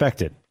we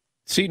expected.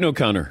 Seton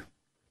O'Connor.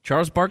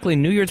 Charles Barkley,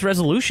 New Year's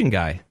resolution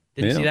guy.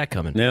 Didn't see that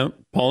coming. Yeah.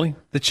 Paulie?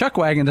 The Chuck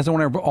Wagon doesn't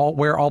want to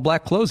wear all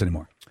black clothes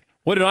anymore.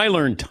 What did I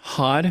learn,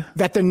 Todd?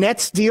 That the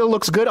Nets deal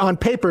looks good on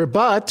paper,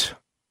 but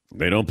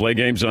they don't play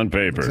games on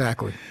paper.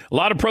 Exactly. A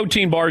lot of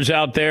protein bars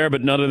out there,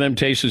 but none of them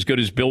taste as good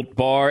as Built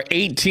Bar.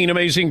 18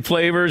 amazing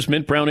flavors,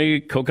 mint brownie,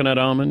 coconut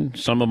almond,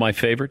 some of my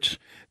favorites.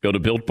 Go to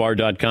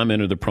BuiltBar.com,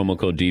 enter the promo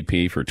code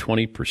DP for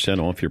 20%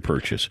 off your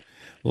purchase.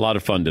 A lot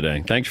of fun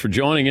today. Thanks for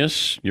joining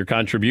us. Your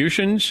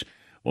contributions.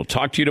 We'll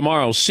talk to you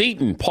tomorrow.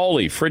 Seton,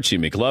 Paulie, Fritzy,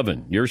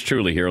 McLovin. Yours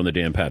truly here on the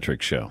Dan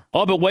Patrick Show.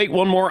 Oh, but wait,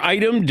 one more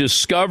item.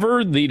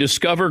 Discover the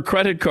Discover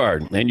credit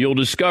card. And you'll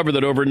discover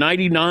that over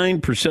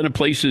 99% of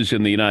places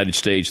in the United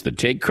States that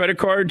take credit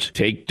cards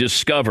take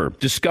Discover.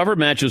 Discover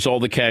matches all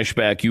the cash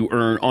back you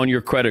earn on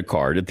your credit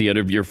card at the end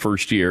of your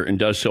first year and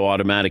does so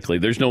automatically.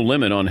 There's no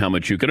limit on how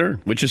much you can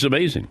earn, which is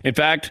amazing. In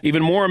fact,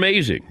 even more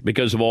amazing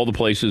because of all the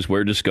places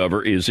where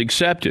Discover is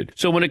accepted.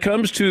 So when it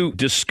comes to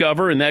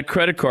Discover and that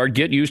credit card,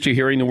 get used to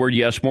hearing the word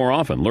yes more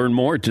often. Learn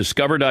more at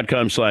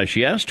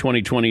discover.com/yes.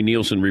 2020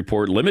 Nielsen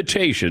Report.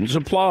 Limitations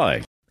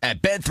apply.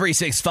 At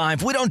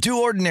Bet365, we don't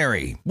do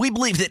ordinary. We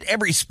believe that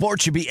every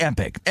sport should be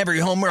epic. Every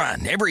home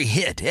run, every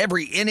hit,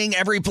 every inning,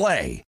 every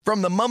play.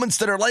 From the moments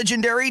that are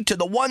legendary to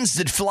the ones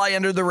that fly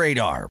under the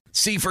radar.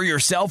 See for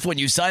yourself when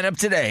you sign up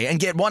today and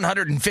get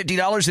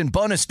 $150 in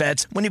bonus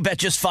bets when you bet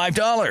just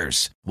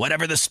 $5.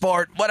 Whatever the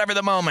sport, whatever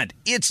the moment,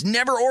 it's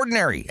never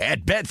ordinary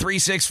at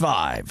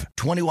Bet365.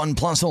 21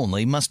 plus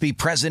only. Must be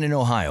present in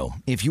Ohio.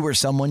 If you or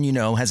someone you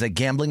know has a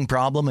gambling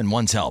problem and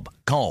wants help,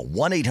 call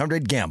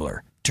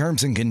 1-800-GAMBLER.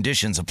 Terms and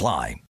conditions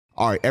apply.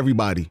 All right,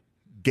 everybody,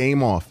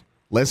 game off.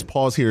 Let's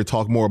pause here to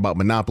talk more about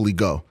Monopoly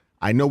Go.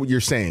 I know what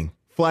you're saying.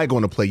 Flag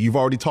on the play. You've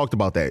already talked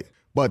about that.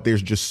 But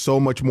there's just so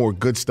much more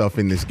good stuff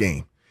in this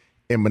game.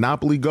 In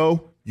Monopoly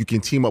Go, you can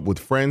team up with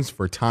friends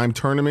for time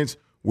tournaments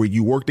where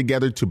you work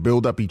together to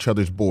build up each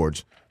other's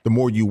boards. The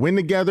more you win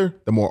together,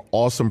 the more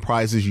awesome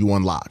prizes you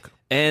unlock.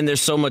 And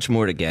there's so much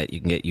more to get. You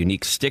can get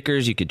unique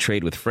stickers. You could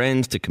trade with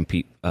friends to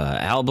compete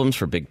albums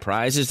for big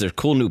prizes. There's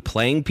cool new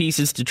playing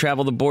pieces to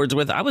travel the boards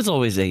with. I was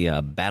always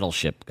a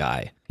Battleship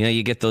guy. You know,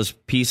 you get those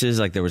pieces,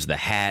 like there was the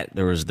hat,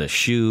 there was the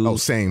shoe. Oh,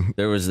 same.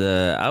 I was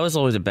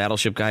always a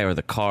Battleship guy, or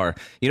the car.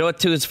 You know what,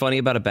 too, is funny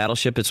about a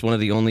Battleship? It's one of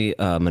the only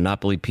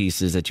Monopoly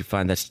pieces that you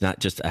find that's not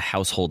just a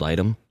household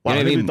item. Wow, You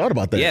know I what never even thought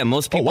about that. Yeah,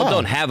 most people wow.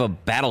 don't have a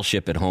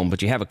Battleship at home,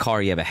 but you have a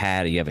car, you have a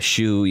hat, you have a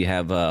shoe, you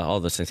have all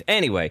those things.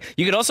 Anyway,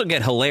 you could also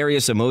get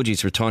hilarious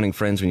emojis for taunting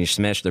friends when you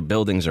smash their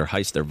buildings or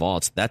heist their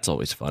vaults. That's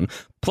always fun.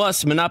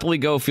 Plus, Monopoly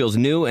Go feels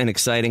new and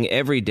exciting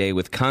every day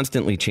with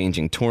constantly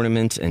changing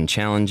tournaments and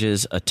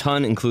challenges. A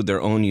ton include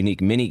their own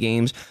unique mini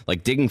games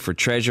like digging for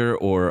treasure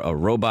or a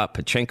robot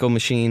Pachinko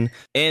machine.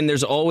 And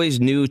there's always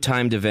new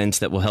timed events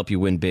that will help you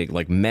win big,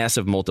 like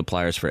massive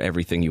multipliers for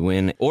everything you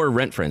win or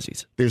rent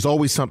frenzies. There's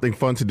always something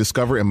fun to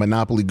discover in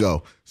Monopoly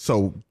Go.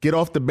 So get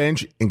off the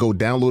bench and go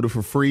download it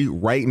for free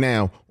right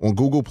now on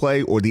Google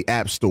Play or the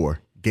App Store.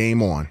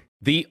 Game on.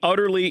 The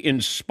utterly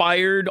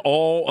inspired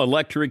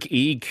all-electric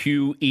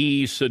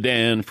EQE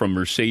sedan from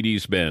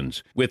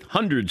Mercedes-Benz. With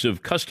hundreds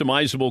of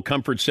customizable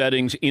comfort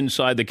settings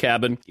inside the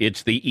cabin,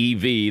 it's the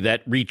EV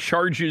that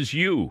recharges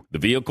you. The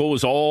vehicle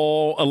is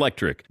all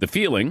electric. The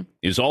feeling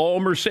is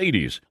all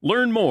Mercedes.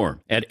 Learn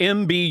more at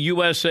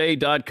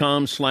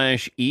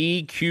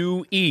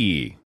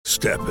mbusa.com/EQE.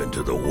 Step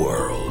into the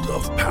world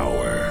of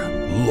power,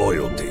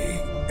 loyalty,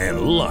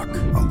 and luck.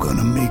 I'm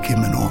gonna make him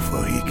an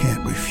offer he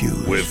can't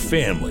refuse. With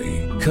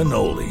family,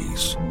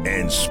 cannolis,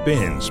 and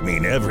spins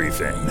mean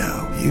everything.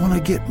 Now, you wanna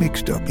get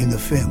mixed up in the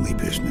family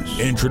business.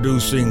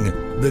 Introducing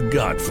The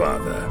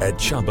Godfather at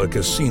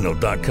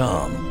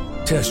ChumbaCasino.com.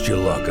 Test your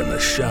luck in the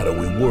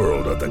shadowy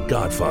world of The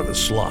Godfather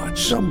slot.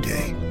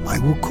 Someday, I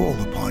will call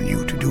upon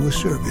you to do a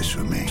service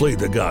for me. Play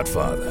The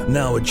Godfather,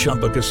 now at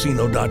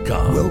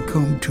ChumbaCasino.com.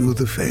 Welcome to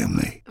the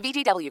family.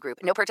 VGW Group.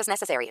 No purchase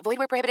necessary. Void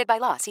where prohibited by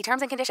law. See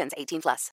terms and conditions. 18+.